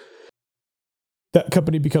you. That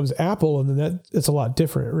company becomes Apple, and then it's a lot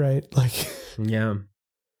different, right? Like, yeah.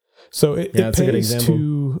 So it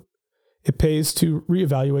pays to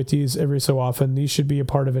reevaluate these every so often. These should be a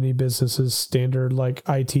part of any business's standard like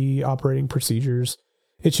IT operating procedures.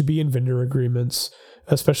 It should be in vendor agreements,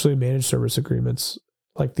 especially managed service agreements.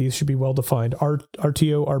 Like these should be well defined.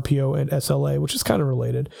 RTO, RPO, and SLA, which is kind of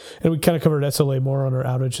related. And we kind of covered SLA more on our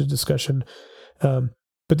outage discussion.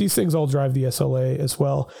 But these things all drive the SLA as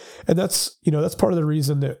well. And that's part of the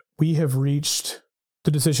reason that we have reached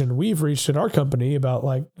the decision we've reached in our company about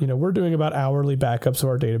we're doing about hourly backups of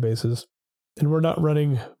our databases, and we're not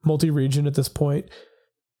running multi-region at this point.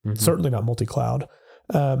 Mm-hmm. Certainly not multi-cloud,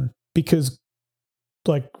 because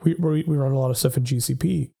we run a lot of stuff in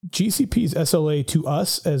GCP. GCP's SLA to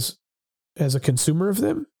us as a consumer of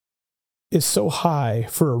them is so high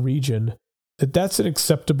for a region that's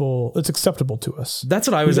acceptable to us. That's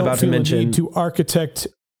what I was about to mention. We need to architect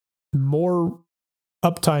more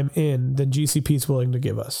uptime in than GCP is willing to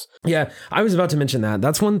give us. Yeah, I was about to mention that.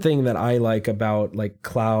 That's one thing that I like about like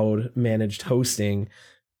cloud managed hosting,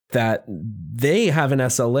 that they have an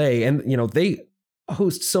SLA, and they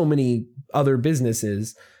host so many other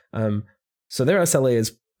businesses. So their SLA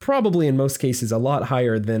is probably in most cases a lot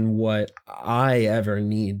higher than what I ever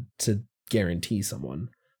need to guarantee someone.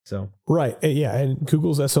 So right. Yeah. And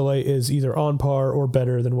Google's SLA is either on par or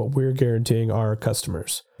better than what we're guaranteeing our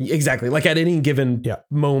customers. Exactly. Like at any given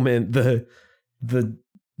moment, the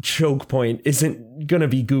choke point isn't going to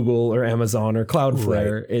be Google or Amazon or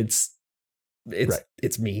Cloudflare. Right.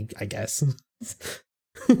 It's me, I guess.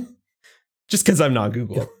 Just because I'm not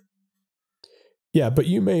Google. Yeah. But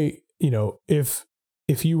you may, if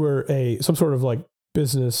you were some sort of like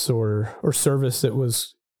business or service that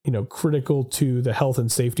was, critical to the health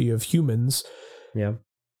and safety of humans. Yeah.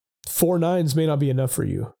 4 nines may not be enough for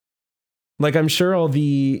you. Like I'm sure all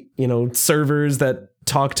the, servers that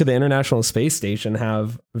talk to the International Space Station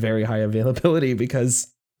have very high availability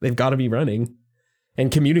because they've got to be running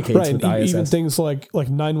and communicates with ISS. Even things like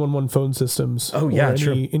 911 phone systems. Oh yeah,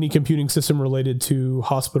 true. Any computing system related to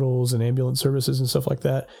hospitals and ambulance services and stuff like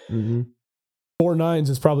that. Mm-hmm. 4 nines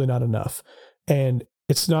is probably not enough. And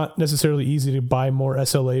it's not necessarily easy to buy more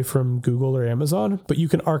SLA from Google or Amazon, but you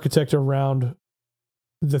can architect around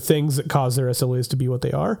the things that cause their SLAs to be what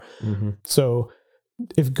they are. Mm-hmm. So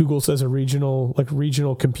if Google says a regional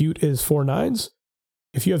compute is 4 nines,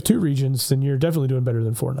 if you have 2 regions, then you're definitely doing better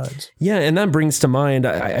than 4 nines. Yeah. And that brings to mind,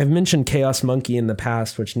 I've mentioned Chaos Monkey in the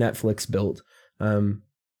past, which Netflix built.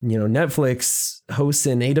 Netflix hosts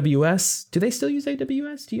in AWS. Do they still use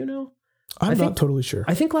AWS? Do you know? I'm not totally sure.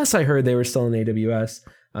 I think last I heard they were still in AWS.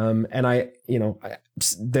 And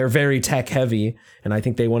they're very tech heavy, and I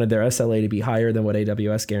think they wanted their SLA to be higher than what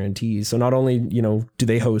AWS guarantees. So not only, do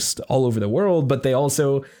they host all over the world, but they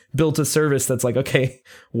also built a service that's like, okay,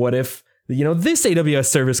 what if, this AWS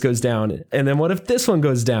service goes down? And then what if this one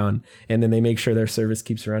goes down? And then they make sure their service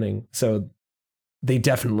keeps running. So they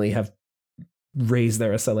definitely have raised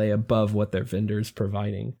their SLA above what their vendor's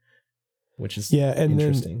providing, which is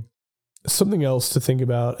interesting. Then something else to think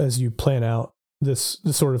about as you plan out this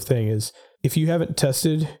sort of thing is if you haven't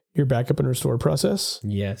tested your backup and restore process,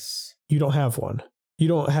 yes, you don't have one. You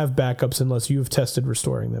don't have backups unless you've tested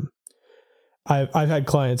restoring them. I've had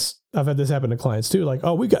this happen to clients too. Like,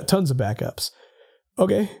 oh, we got tons of backups.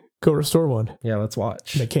 Okay, go restore one. Yeah, let's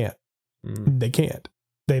watch. They can't. They can't.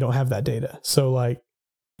 They don't have that data. So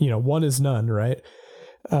one is none, right?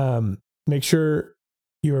 Make sure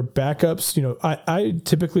your backups, I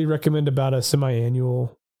typically recommend about a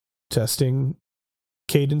semi-annual testing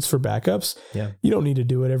cadence for backups. Yeah. You don't need to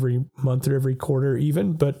do it every month or every quarter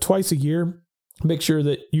even, but twice a year, make sure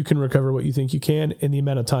that you can recover what you think you can in the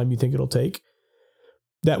amount of time you think it'll take.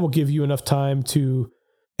 That will give you enough time to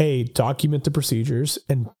A, document the procedures,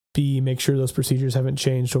 and B, make sure those procedures haven't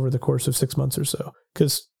changed over the course of 6 months or so,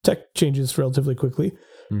 because tech changes relatively quickly.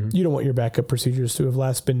 Mm-hmm. You don't want your backup procedures to have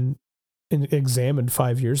last been examined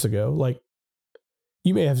 5 years ago. Like,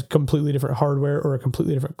 you may have completely different hardware or a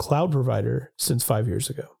completely different cloud provider since 5 years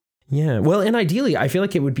ago. Yeah. Well, and ideally, I feel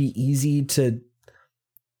like it would be easy to,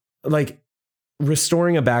 like,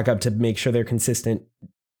 restoring a backup to make sure they're consistent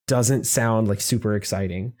doesn't sound like super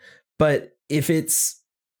exciting. But if it's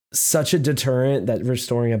such a deterrent that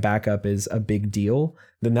restoring a backup is a big deal,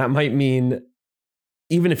 then that might mean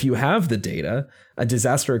even if you have the data, a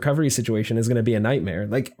disaster recovery situation is going to be a nightmare.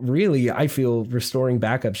 Like, really, I feel restoring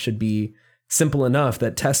backups should be simple enough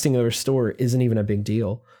that testing a restore isn't even a big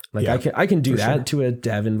deal. Like, I can do that to a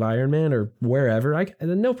dev environment or wherever,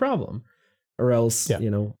 no problem. Or else,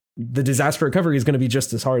 the disaster recovery is going to be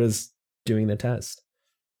just as hard as doing the test.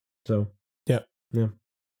 So, yeah.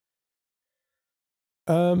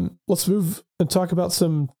 Let's move and talk about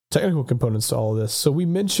some technical components to all of this. So we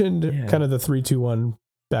mentioned kind of the 3-2-1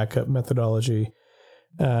 backup methodology.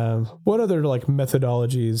 What other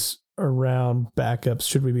methodologies around backups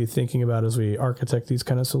should we be thinking about as we architect these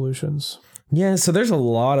kind of solutions? Yeah, so there's a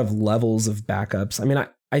lot of levels of backups. I mean,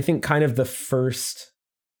 I think kind of the first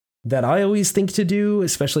that I always think to do,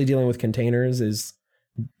 especially dealing with containers, is,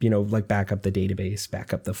 like back up the database,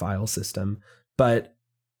 back up the file system. But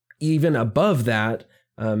even above that,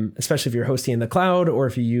 especially if you're hosting in the cloud or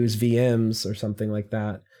if you use VMs or something like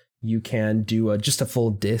that, you can do just a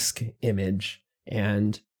full disk image.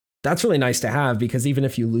 And that's really nice to have, because even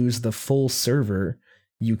if you lose the full server,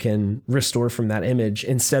 you can restore from that image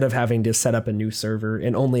instead of having to set up a new server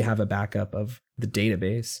and only have a backup of the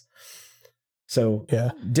database. So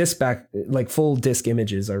yeah, full disk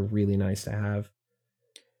images are really nice to have.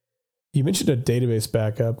 You mentioned a database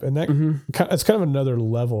backup, and that's kind of another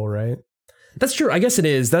level, right? That's true. I guess it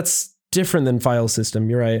is. That's different than file system.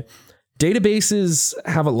 You're right. Databases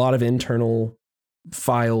have a lot of internal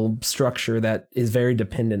file structure that is very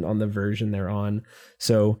dependent on the version they're on.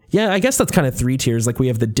 So yeah, I guess that's kind of 3 tiers. Like we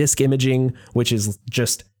have the disk imaging, which is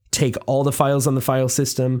just take all the files on the file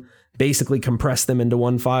system, basically compress them into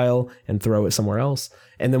one file and throw it somewhere else.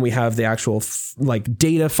 And then we have the actual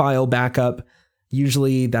data file backup.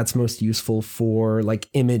 Usually that's most useful for like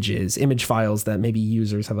image files that maybe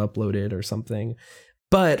users have uploaded or something.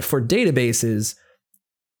 But for databases,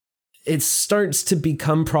 it starts to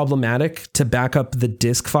become problematic to back up the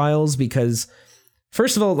disk files because,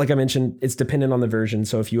 first of all, like I mentioned, it's dependent on the version.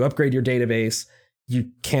 So if you upgrade your database, you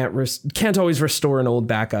can't always restore an old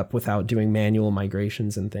backup without doing manual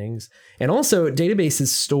migrations and things. And also, databases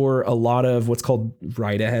store a lot of what's called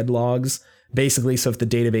write-ahead logs. Basically, so if the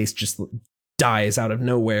database just dies out of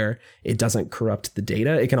nowhere, it doesn't corrupt the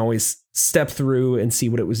data. It can always step through and see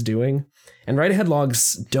what it was doing. And write-ahead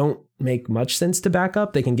logs don't make much sense to back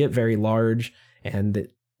up. They can get very large, and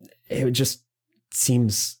it just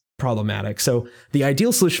seems problematic. So the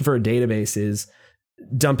ideal solution for a database is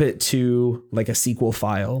dump it to like a SQL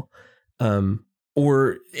file,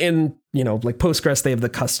 or in, like Postgres, they have the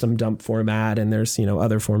custom dump format, and there's,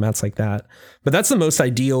 other formats like that. But that's the most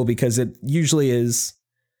ideal because it usually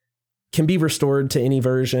can be restored to any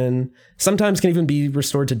version. Sometimes can even be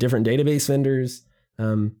restored to different database vendors.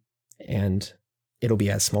 And it'll be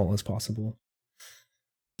as small as possible.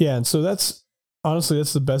 Yeah. And so that's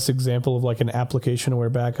the best example of like an application aware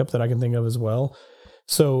backup that I can think of as well.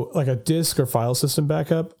 So like a disk or file system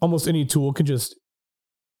backup, almost any tool can just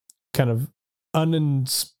kind of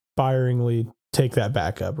uninspiringly take that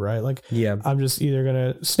backup, right? Like, yeah, I'm just either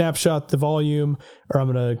going to snapshot the volume or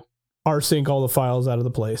I'm going to rsync all the files out of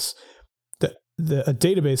the place. A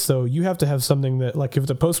database, though, you have to have something that, like if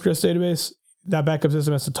it's a Postgres database, that backup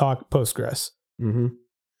system has to talk Postgres. Mm-hmm.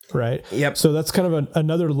 Right. Yep. So that's kind of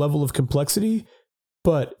another level of complexity,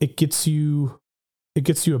 but it gets you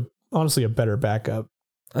honestly a better backup.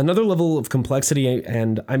 Another level of complexity,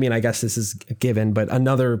 and I mean, I guess this is a given, but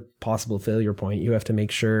another possible failure point, you have to make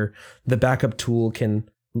sure the backup tool can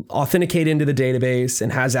authenticate into the database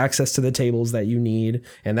and has access to the tables that you need.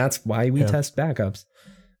 And that's why we test backups.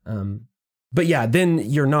 But yeah, then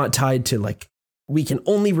you're not tied to like, we can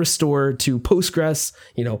only restore to Postgres,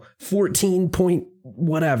 14 point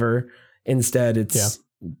whatever. Instead, it's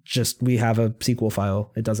just, we have a SQL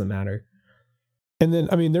file. It doesn't matter. And then,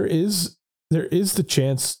 I mean, there is the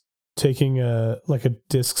chance taking a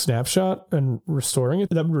disk snapshot and restoring it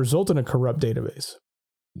that would result in a corrupt database.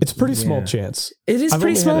 It's a pretty small chance. It is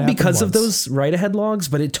pretty small because of those write-ahead logs,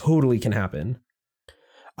 but it totally can happen.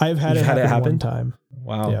 I've had it happen one time.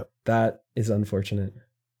 Wow. Yep. That is unfortunate.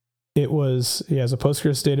 It was, as a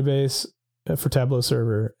Postgres database for Tableau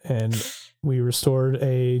server, and we restored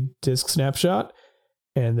a disk snapshot,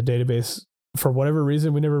 and the database, for whatever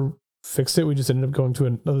reason, we never fixed it. We just ended up going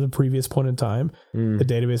to the previous point in time. The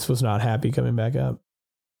database was not happy coming back up.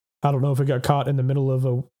 I don't know if it got caught in the middle of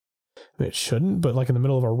it shouldn't, but like in the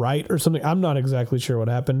middle of a write or something. I'm not exactly sure what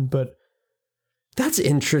happened, but that's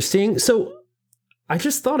interesting. So I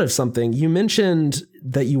just thought of something. You mentioned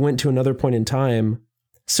that you went to another point in time.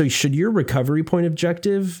 So should your recovery point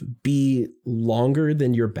objective be longer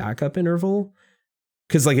than your backup interval?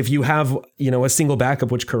 Because like if you have, a single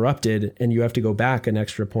backup which corrupted and you have to go back an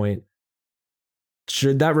extra point,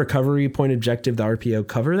 should that recovery point objective, the RPO,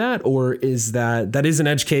 cover that? Or is that is an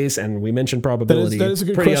edge case, and we mentioned probability. That is a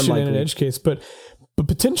good question in an edge case, but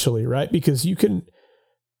potentially, right? Because you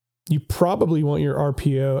probably want your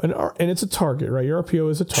RPO, and it's a target, right? Your RPO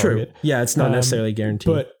is a target. True. Yeah, it's not necessarily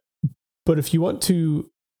guaranteed. But if you want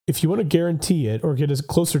to guarantee it or get as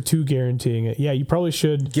closer to guaranteeing it, you probably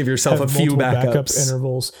should give yourself a few backup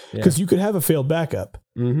intervals, because you could have a failed backup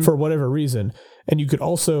for whatever reason. And you could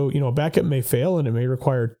also, a backup may fail and it may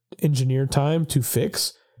require engineer time to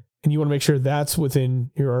fix. And you want to make sure that's within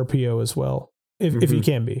your RPO as well, if you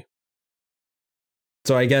can be.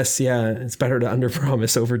 So I guess, yeah, it's better to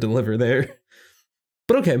underpromise, overdeliver there.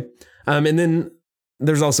 But okay. And then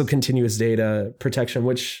there's also continuous data protection,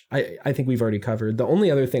 which I think we've already covered. The only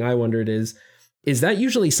other thing I wondered is that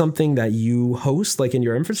usually something that you host like in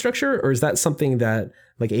your infrastructure, or is that something that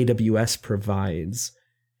like AWS provides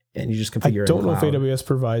and you just configure it? I don't know if AWS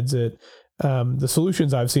provides it. The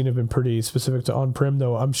solutions I've seen have been pretty specific to on-prem,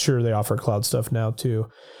 though I'm sure they offer cloud stuff now too.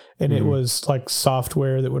 And it was like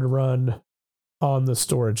software that would run on the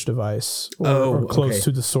storage device or close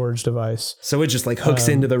to the storage device. So it just like hooks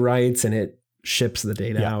into the writes and it ships the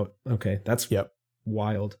data out. Okay. That's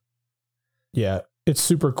wild. Yeah. It's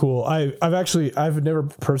super cool. I've never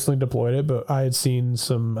personally deployed it, but I had seen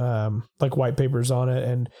some like white papers on it,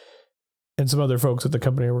 and some other folks at the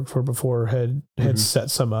company I worked for before had set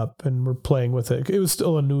some up and were playing with it. It was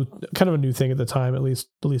still a new thing at the time, at least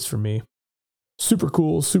for me. Super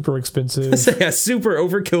cool, super expensive. Yeah, super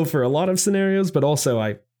overkill for a lot of scenarios, but also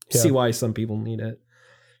I see why some people need it.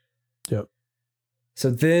 Yep. So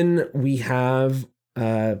then we have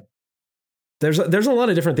there's a lot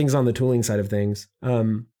of different things on the tooling side of things.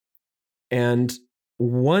 And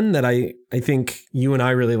one that I think you and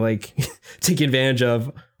I really like take advantage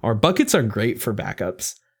of are buckets. Are great for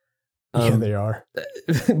backups. Yeah, they are.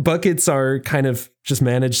 Buckets are kind of just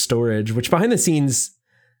managed storage, which behind the scenes,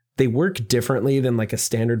 they work differently than like a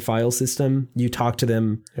standard file system. You talk to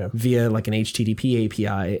them via like an HTTP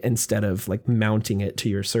API instead of like mounting it to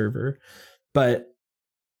your server. But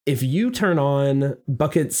if you turn on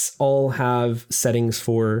buckets, all have settings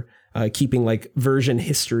for keeping like version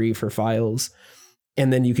history for files.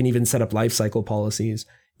 And then you can even set up lifecycle policies.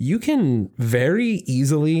 You can very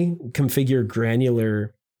easily configure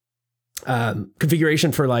granular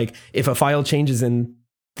configuration for like, if a file changes in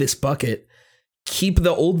this bucket, keep the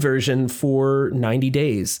old version for 90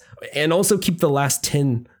 days and also keep the last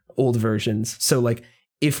 10 old versions. So like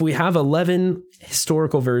if we have 11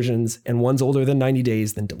 historical versions and one's older than 90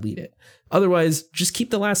 days, then delete it. Otherwise, just keep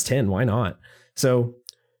the last 10. Why not? So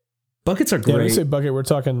buckets are great. When we say bucket, we're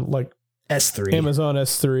talking like S3, Amazon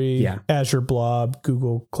S3, Azure Blob,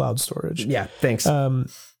 Google Cloud Storage. Yeah, thanks.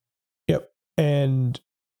 Yep. And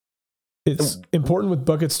it's important with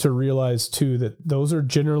buckets to realize too that those are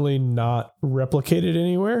generally not replicated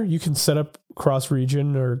anywhere. You can set up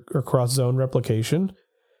cross-region or cross-zone replication.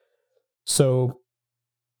 So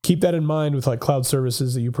keep that in mind with like cloud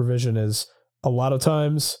services that you provision, is a lot of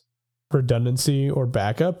times redundancy or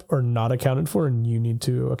backup are not accounted for, and you need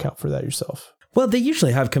to account for that yourself. Well, they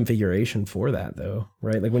usually have configuration for that though,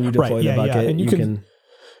 right? Like when you deploy the bucket, and you can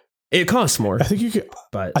it costs more. I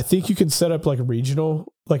think you can set up like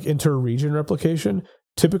regional, like inter-region replication.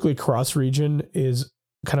 Typically cross-region is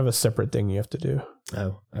kind of a separate thing you have to do.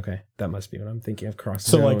 Oh, okay. That must be what I'm thinking of. Cross.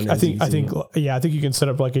 So like, I think you can set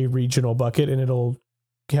up like a regional bucket and it'll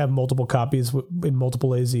have multiple copies in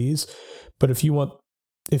multiple AZs. But if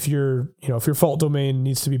your fault domain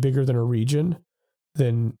needs to be bigger than a region,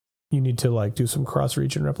 then you need to like do some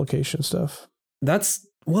cross-region replication stuff. That's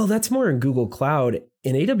more in Google Cloud.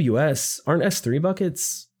 In AWS, aren't S3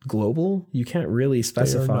 buckets global? You can't really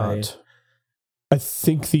specify. They are not. I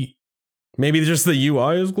think maybe just the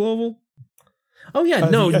UI is global. Oh yeah,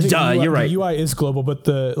 you're right. The UI is global, but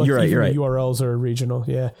you're right. The URLs are regional.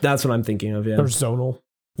 Yeah, that's what I'm thinking of. Yeah, or zonal.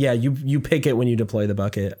 Yeah, you pick it when you deploy the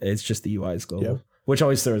bucket. It's just the UI is global, which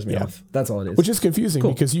always throws me off. That's all it is. Which is confusing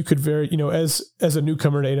because you could as a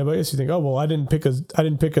newcomer to AWS, you think, oh well, I didn't pick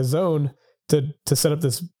a zone to set up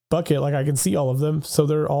this bucket. Like I can see all of them, so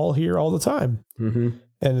they're all here all the time. Mm-hmm.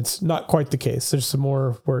 And it's not quite the case. There's some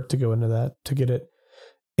more work to go into that to get it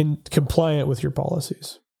in compliant with your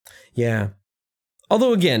policies. Yeah.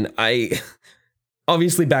 Although again,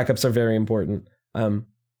 obviously backups are very important.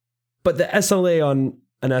 But the SLA on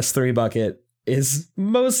an S3 bucket is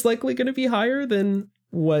most likely going to be higher than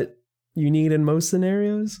what you need in most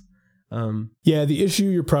scenarios. The issue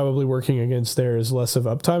you're probably working against there is less of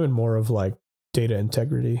uptime and more of like data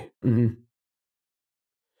integrity. Mm-hmm.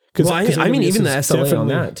 I mean, even the SLA on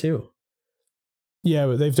that too. Yeah,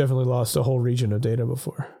 but they've definitely lost a whole region of data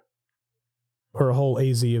before, or a whole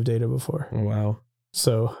AZ of data before. Oh, wow.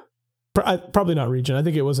 So probably not region. I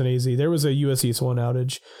think it was an AZ. There was a US East 1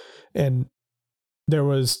 outage, and there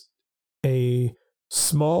was a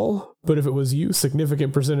small, but if it was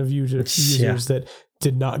significant percent of users that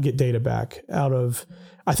did not get data back out of,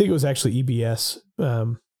 I think it was actually EBS. I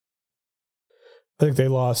think they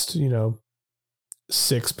lost,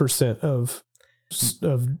 6% of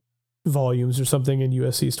volumes or something in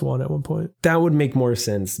US East 1 at one point. That would make more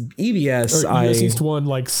sense. EBS, US East 1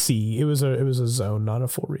 like C. It was a zone, not a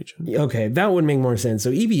full region. Okay, that would make more sense.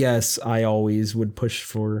 So EBS, I always would push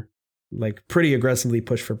for like pretty aggressively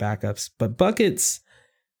push for backups. But buckets,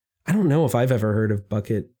 I don't know if I've ever heard of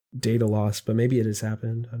bucket data loss, but maybe it has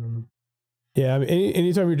happened. I don't know. Yeah, I mean,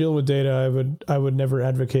 anytime you're dealing with data, I would never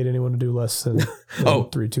advocate anyone to do less than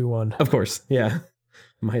 3, 2, 1. Of course, yeah,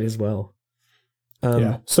 might as well.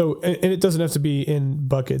 Yeah. So, and it doesn't have to be in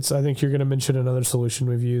buckets. I think you're going to mention another solution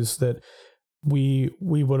we've used that we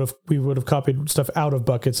would have copied stuff out of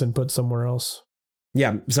buckets and put somewhere else.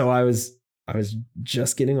 Yeah. So I was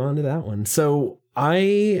just getting onto that one. So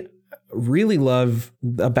I really love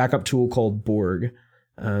a backup tool called Borg.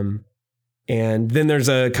 And then there's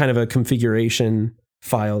a kind of a configuration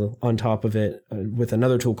file on top of it with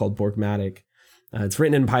another tool called Borgmatic. It's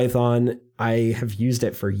written in Python. I have used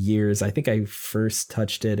it for years. I think I first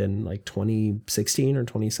touched it in like 2016 or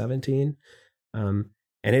 2017. And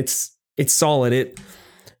it's solid. It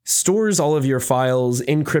stores all of your files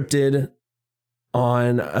encrypted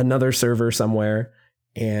on another server somewhere,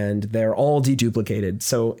 and they're all deduplicated.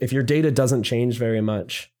 So if your data doesn't change very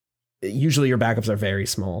much, usually your backups are very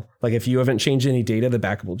small. Like if you haven't changed any data, the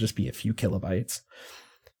backup will just be a few kilobytes,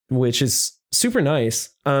 which is super nice.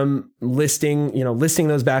 Listing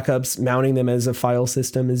those backups, mounting them as a file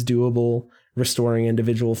system is doable. Restoring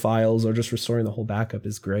individual files or just restoring the whole backup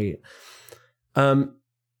is great.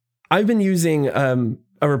 I've been using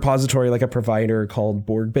a repository, like a provider called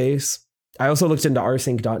BorgBase. I also looked into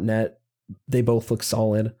rsync.net. They both look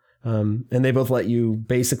solid. And they both let you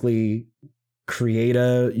basically create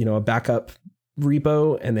a backup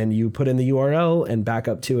repo, and then you put in the URL and back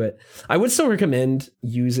up to it. I would still recommend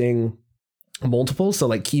using multiple. So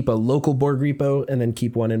like keep a local Borg repo and then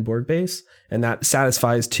keep one in BorgBase, and that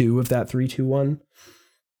satisfies 2 of that 3-2-1.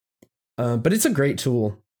 But it's a great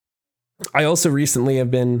tool. I also recently have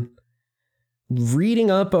been reading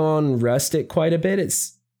up on Rustic quite a bit.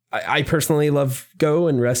 I personally love Go,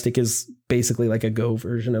 and Rustic is basically like a Go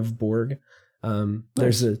version of Borg.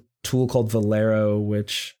 There's a tool called Valero,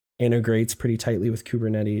 which integrates pretty tightly with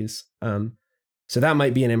Kubernetes. So that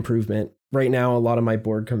might be an improvement. Right now, a lot of my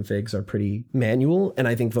Borg configs are pretty manual, and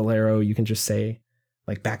I think Valero, you can just say,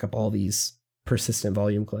 like, back up all these persistent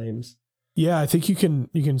volume claims. Yeah, I think you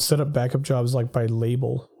can set up backup jobs like by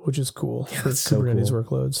label, which is cool for Kubernetes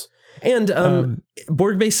workloads. And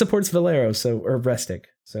BorgBase supports Valero, or Rustic.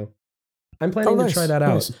 So I'm planning to try that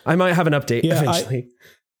out. Nice. I might have an update eventually.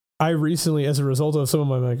 I recently, as a result of some of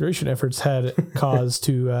my migration efforts, had cause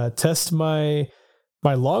to test my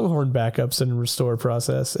Longhorn backups and restore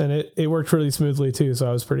process, and it worked really smoothly too. So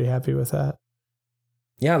I was pretty happy with that.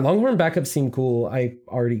 Yeah, Longhorn backups seem cool. I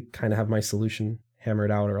already kind of have my solution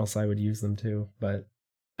hammered out, or else I would use them too. But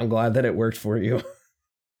I'm glad that it worked for you.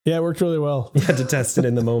 Yeah, it worked really well. You had to test it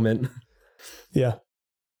in the moment. Yeah.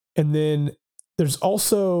 And then there's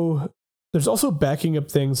also backing up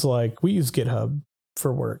things like we use GitHub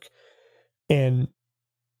for work. And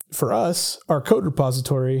for us, our code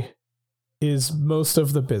repository is most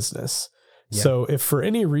of the business. Yeah. So if for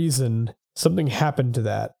any reason something happened to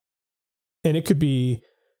that, and it could be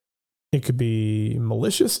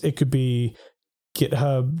malicious, it could be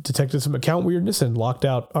GitHub detected some account weirdness and locked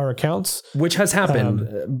out our accounts, which has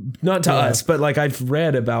happened, not to us, but like I've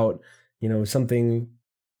read about, something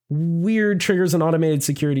weird triggers an automated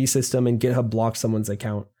security system and GitHub blocks someone's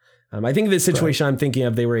account. I think the situation I'm thinking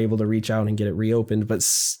of, they were able to reach out and get it reopened, but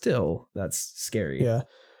still that's scary. Yeah.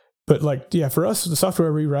 But for us, the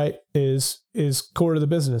software we write is core to the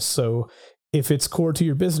business. So if it's core to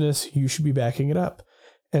your business, you should be backing it up.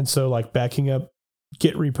 And so like backing up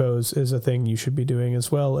Git repos is a thing you should be doing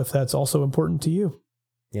as well, if that's also important to you.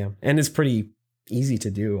 Yeah. And it's pretty easy to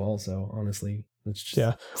do also, honestly. It's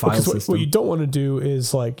just file system. What you don't want to do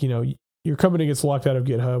is like, your company gets locked out of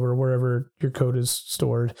GitHub or wherever your code is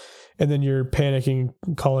stored, and then you're panicking,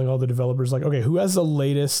 calling all the developers like, okay, who has the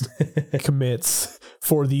latest commits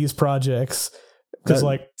for these projects? Because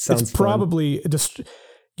it's probably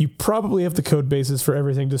you probably have the code bases for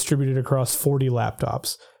everything distributed across 40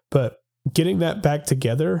 laptops, but getting that back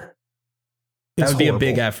together, that would be a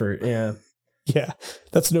big effort. Yeah. Yeah,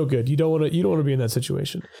 that's no good. You don't want to be in that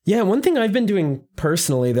situation. Yeah, one thing I've been doing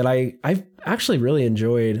personally that I've actually really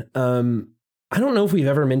enjoyed. I don't know if we've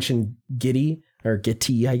ever mentioned Gitty or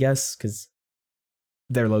Gitty, I guess, because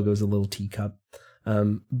their logo is a little teacup.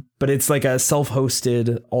 But it's like a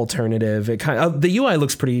self-hosted alternative. It the UI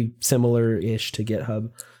looks pretty similar-ish to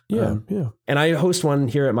GitHub. Yeah. And I host one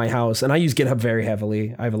here at my house, and I use GitHub very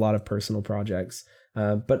heavily. I have a lot of personal projects,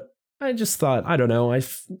 but I just thought, I don't know,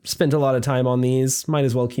 I've spent a lot of time on these, might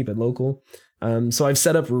as well keep it local. So I've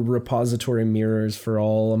set up repository mirrors for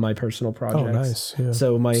all of my personal projects. Oh, nice. Yeah.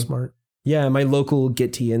 So smart. Yeah, my local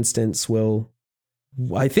Git instance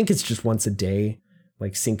I think it's just once a day,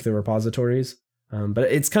 like sync the repositories.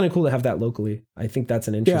 But it's kind of cool to have that locally. I think that's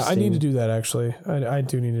an interesting. Yeah, I need to do that actually. I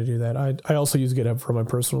do need to do that. I also use GitHub for my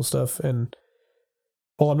personal stuff, and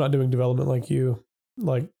while I'm not doing development like you,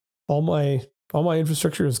 like all my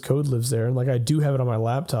infrastructure as code lives there, and like I do have it on my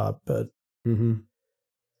laptop, but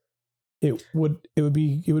it would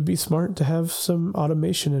be smart to have some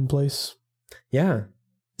automation in place. Yeah.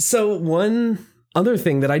 So one other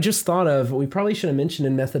thing that I just thought of, we probably should have mentioned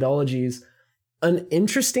in methodologies, an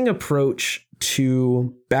interesting approach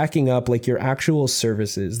to backing up like your actual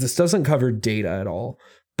services. This doesn't cover data at all,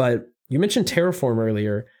 but you mentioned Terraform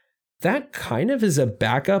earlier. That kind of is a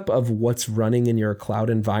backup of what's running in your cloud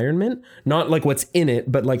environment, not like what's in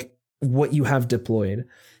it, but like what you have deployed.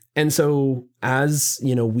 And so as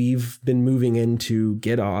you know, we've been moving into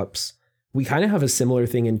GitOps, we kind of have a similar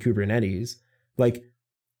thing in Kubernetes. Like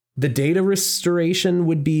the data restoration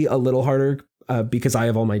would be a little harder because I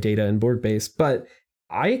have all my data in Borg-based, but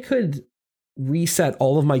I could reset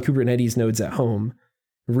all of my Kubernetes nodes at home,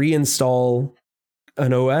 reinstall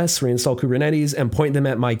an OS, reinstall Kubernetes, and point them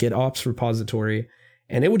at my GitOps repository,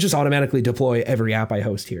 and it would just automatically deploy every app I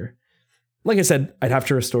host here. Like I said, I'd have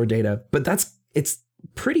to restore data, but it's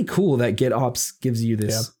pretty cool that GitOps gives you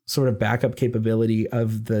this sort of backup capability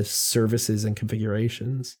of the services and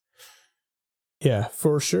configurations. Yeah,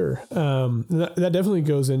 for sure. That definitely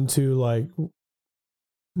goes into like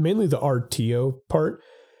mainly the RTO part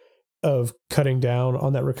of cutting down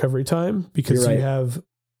on that recovery time, because you have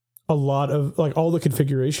a lot of like all the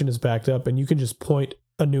configuration is backed up, and you can just point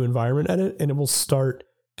a new environment at it and it will start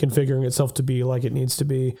configuring itself to be like it needs to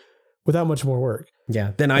be without much more work.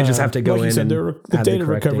 Yeah. Then I just have to go like in said, and the data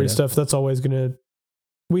recovery stuff, that's always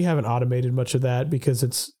we haven't automated much of that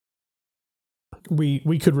because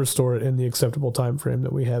we could restore it in the acceptable time frame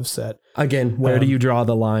that we have set. Again, where do you draw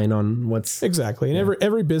the line on what's exactly? And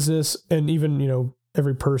every business, and even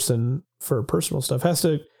every person for personal stuff has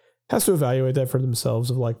to evaluate that for themselves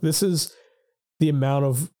of like, this is the amount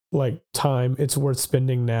of like time it's worth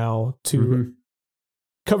spending now to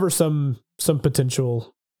cover some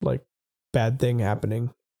potential like bad thing happening.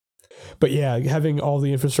 But yeah, having all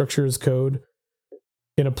the infrastructure as code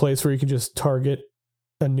in a place where you can just target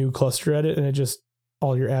a new cluster at it, and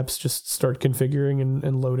all your apps just start configuring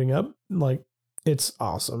and loading up, like it's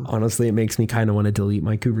awesome. Honestly, it makes me kind of want to delete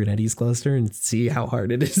my Kubernetes cluster and see how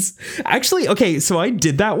hard it is. Actually, okay, so I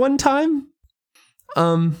did that one time.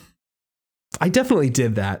 I definitely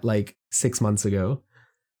did that like 6 months ago.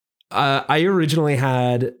 I originally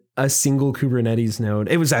had a single Kubernetes node.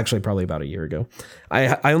 It was actually probably about a year ago.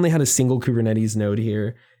 I only had a single Kubernetes node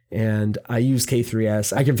here, and I used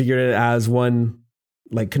K3S. I configured it as one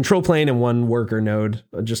like control plane and one worker node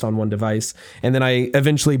just on one device. And then I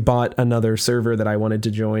eventually bought another server that I wanted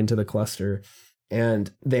to join to the cluster.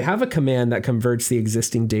 And they have a command that converts the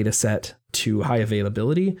existing data set to high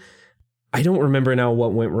availability. I don't remember now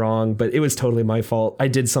what went wrong, but it was totally my fault. I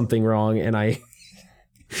did something wrong, and I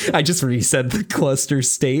just reset the cluster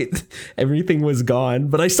state. Everything was gone,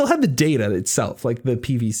 but I still had the data itself, like the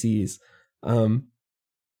PVCs.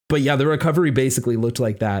 But yeah, the recovery basically looked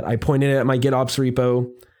like that. I pointed it at my GitOps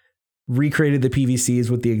repo, recreated the PVCs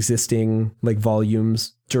with the existing like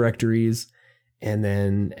volumes, directories, and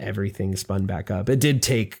then everything spun back up. It did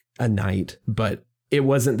take a night, but it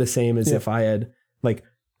wasn't the same as if I had like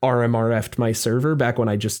RMRF'd my server back when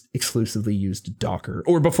I just exclusively used Docker,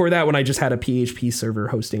 or before that when I just had a PHP server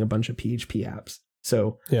hosting a bunch of PHP apps.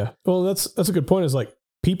 So yeah, well, that's a good point. Is like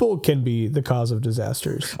people can be the cause of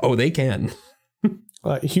disasters. Oh, they can.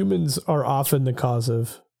 Humans are often the cause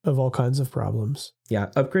of all kinds of problems. Yeah,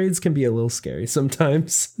 upgrades can be a little scary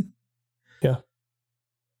sometimes. Yeah.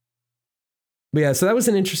 But yeah, so that was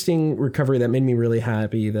an interesting recovery that made me really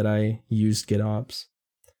happy that I used GitOps.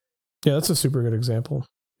 Yeah, that's a super good example.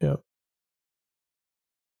 Yeah.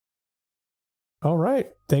 All right.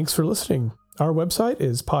 Thanks for listening. Our website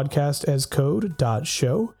is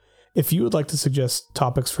podcastascode.show. If you would like to suggest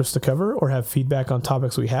topics for us to cover or have feedback on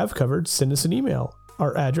topics we have covered, send us an email.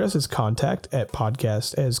 Our address is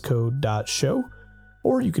contact@podcastascode.show,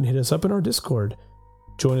 or you can hit us up in our Discord.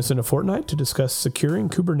 Join us in a fortnight to discuss securing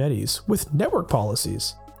Kubernetes with network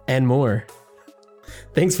policies. And more.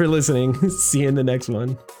 Thanks for listening. See you in the next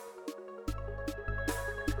one.